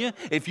telling you,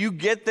 if you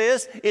get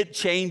this, it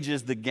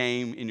changes the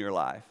game in your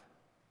life.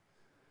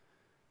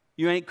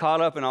 You ain't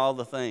caught up in all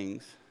the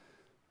things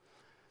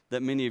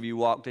that many of you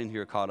walked in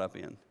here caught up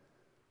in.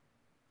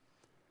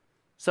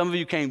 Some of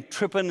you came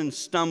tripping and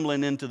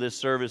stumbling into this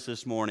service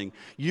this morning.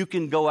 You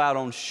can go out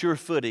on sure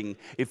footing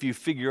if you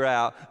figure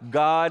out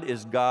God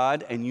is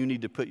God and you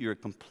need to put your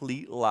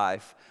complete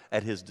life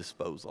at His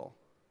disposal.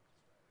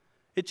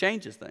 It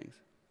changes things.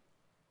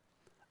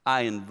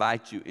 I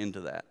invite you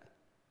into that.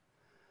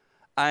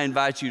 I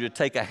invite you to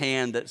take a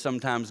hand that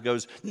sometimes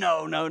goes,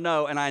 no, no,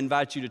 no, and I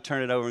invite you to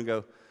turn it over and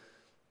go,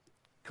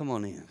 come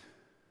on in.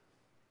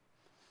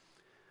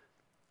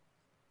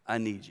 I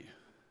need you.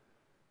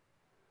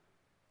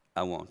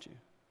 I want you.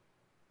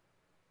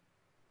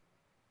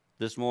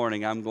 This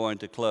morning, I'm going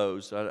to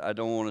close. I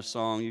don't want a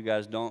song. You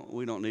guys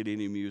we don't need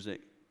any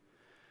music.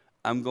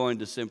 I'm going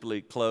to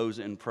simply close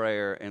in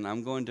prayer, and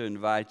I'm going to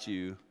invite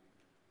you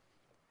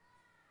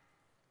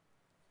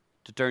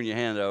to turn your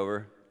hand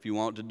over. If you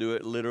want to do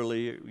it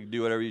literally, you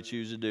do whatever you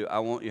choose to do. I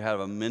want you to have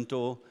a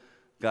mental,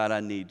 God,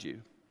 I need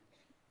you.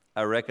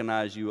 I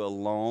recognize you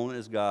alone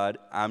as God.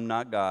 I'm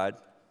not God.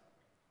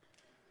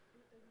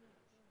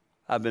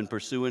 I've been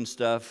pursuing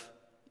stuff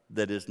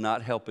that is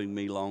not helping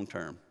me long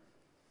term.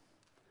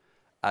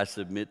 I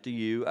submit to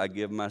you. I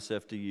give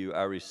myself to you.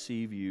 I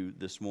receive you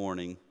this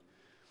morning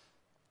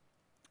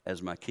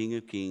as my King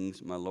of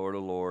Kings, my Lord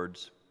of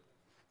Lords,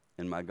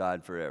 and my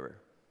God forever.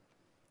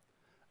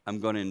 I'm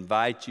going to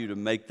invite you to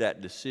make that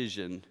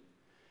decision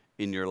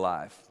in your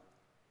life.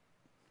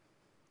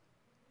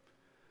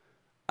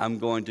 I'm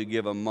going to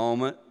give a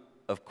moment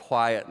of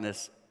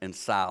quietness and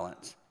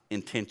silence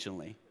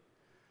intentionally.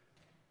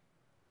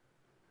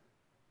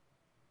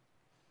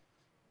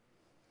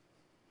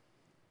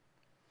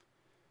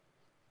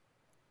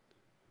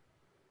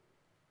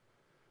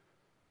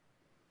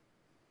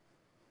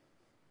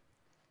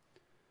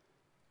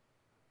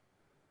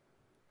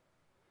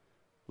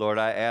 Lord,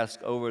 I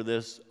ask over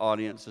this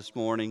audience this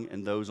morning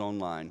and those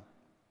online,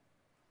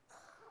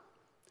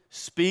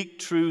 speak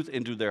truth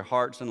into their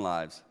hearts and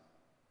lives.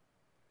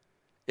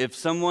 If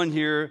someone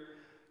here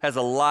has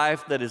a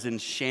life that is in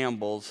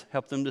shambles,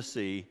 help them to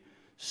see,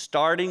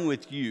 starting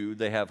with you,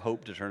 they have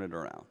hope to turn it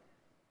around.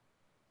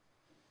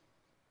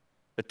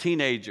 A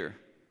teenager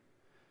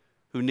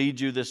who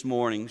needs you this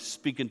morning,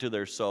 speak into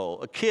their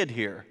soul. A kid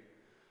here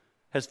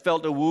has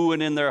felt a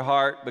wooing in their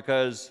heart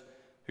because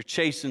they're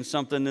chasing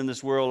something in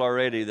this world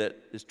already that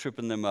is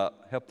tripping them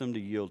up. Help them to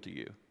yield to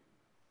you.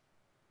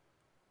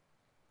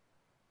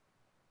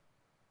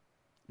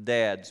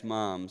 Dads,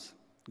 moms,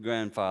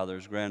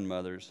 grandfathers,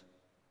 grandmothers,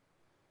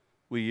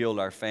 we yield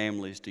our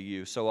families to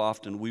you. So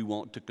often we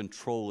want to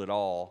control it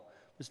all.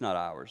 It's not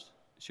ours,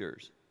 it's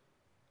yours.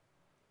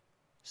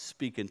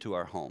 Speak into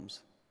our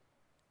homes.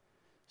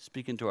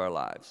 Speak into our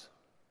lives.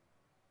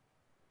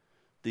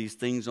 These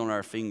things on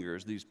our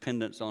fingers, these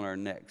pendants on our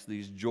necks,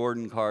 these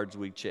Jordan cards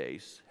we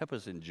chase, help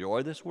us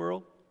enjoy this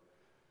world.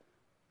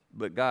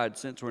 But God,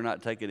 since we're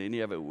not taking any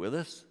of it with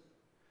us,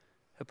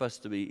 help us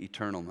to be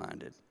eternal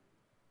minded.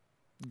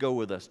 Go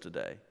with us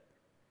today.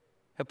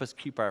 Help us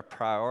keep our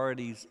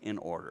priorities in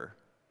order.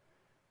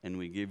 And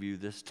we give you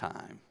this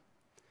time.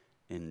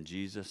 In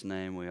Jesus'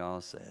 name we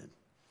all said,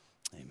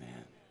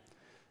 amen.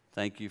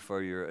 Thank you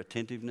for your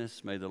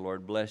attentiveness. May the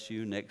Lord bless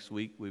you. Next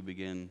week we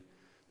begin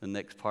the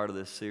next part of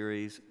this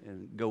series.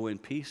 And go in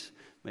peace.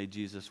 May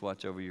Jesus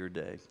watch over your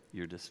day.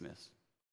 You're dismissed.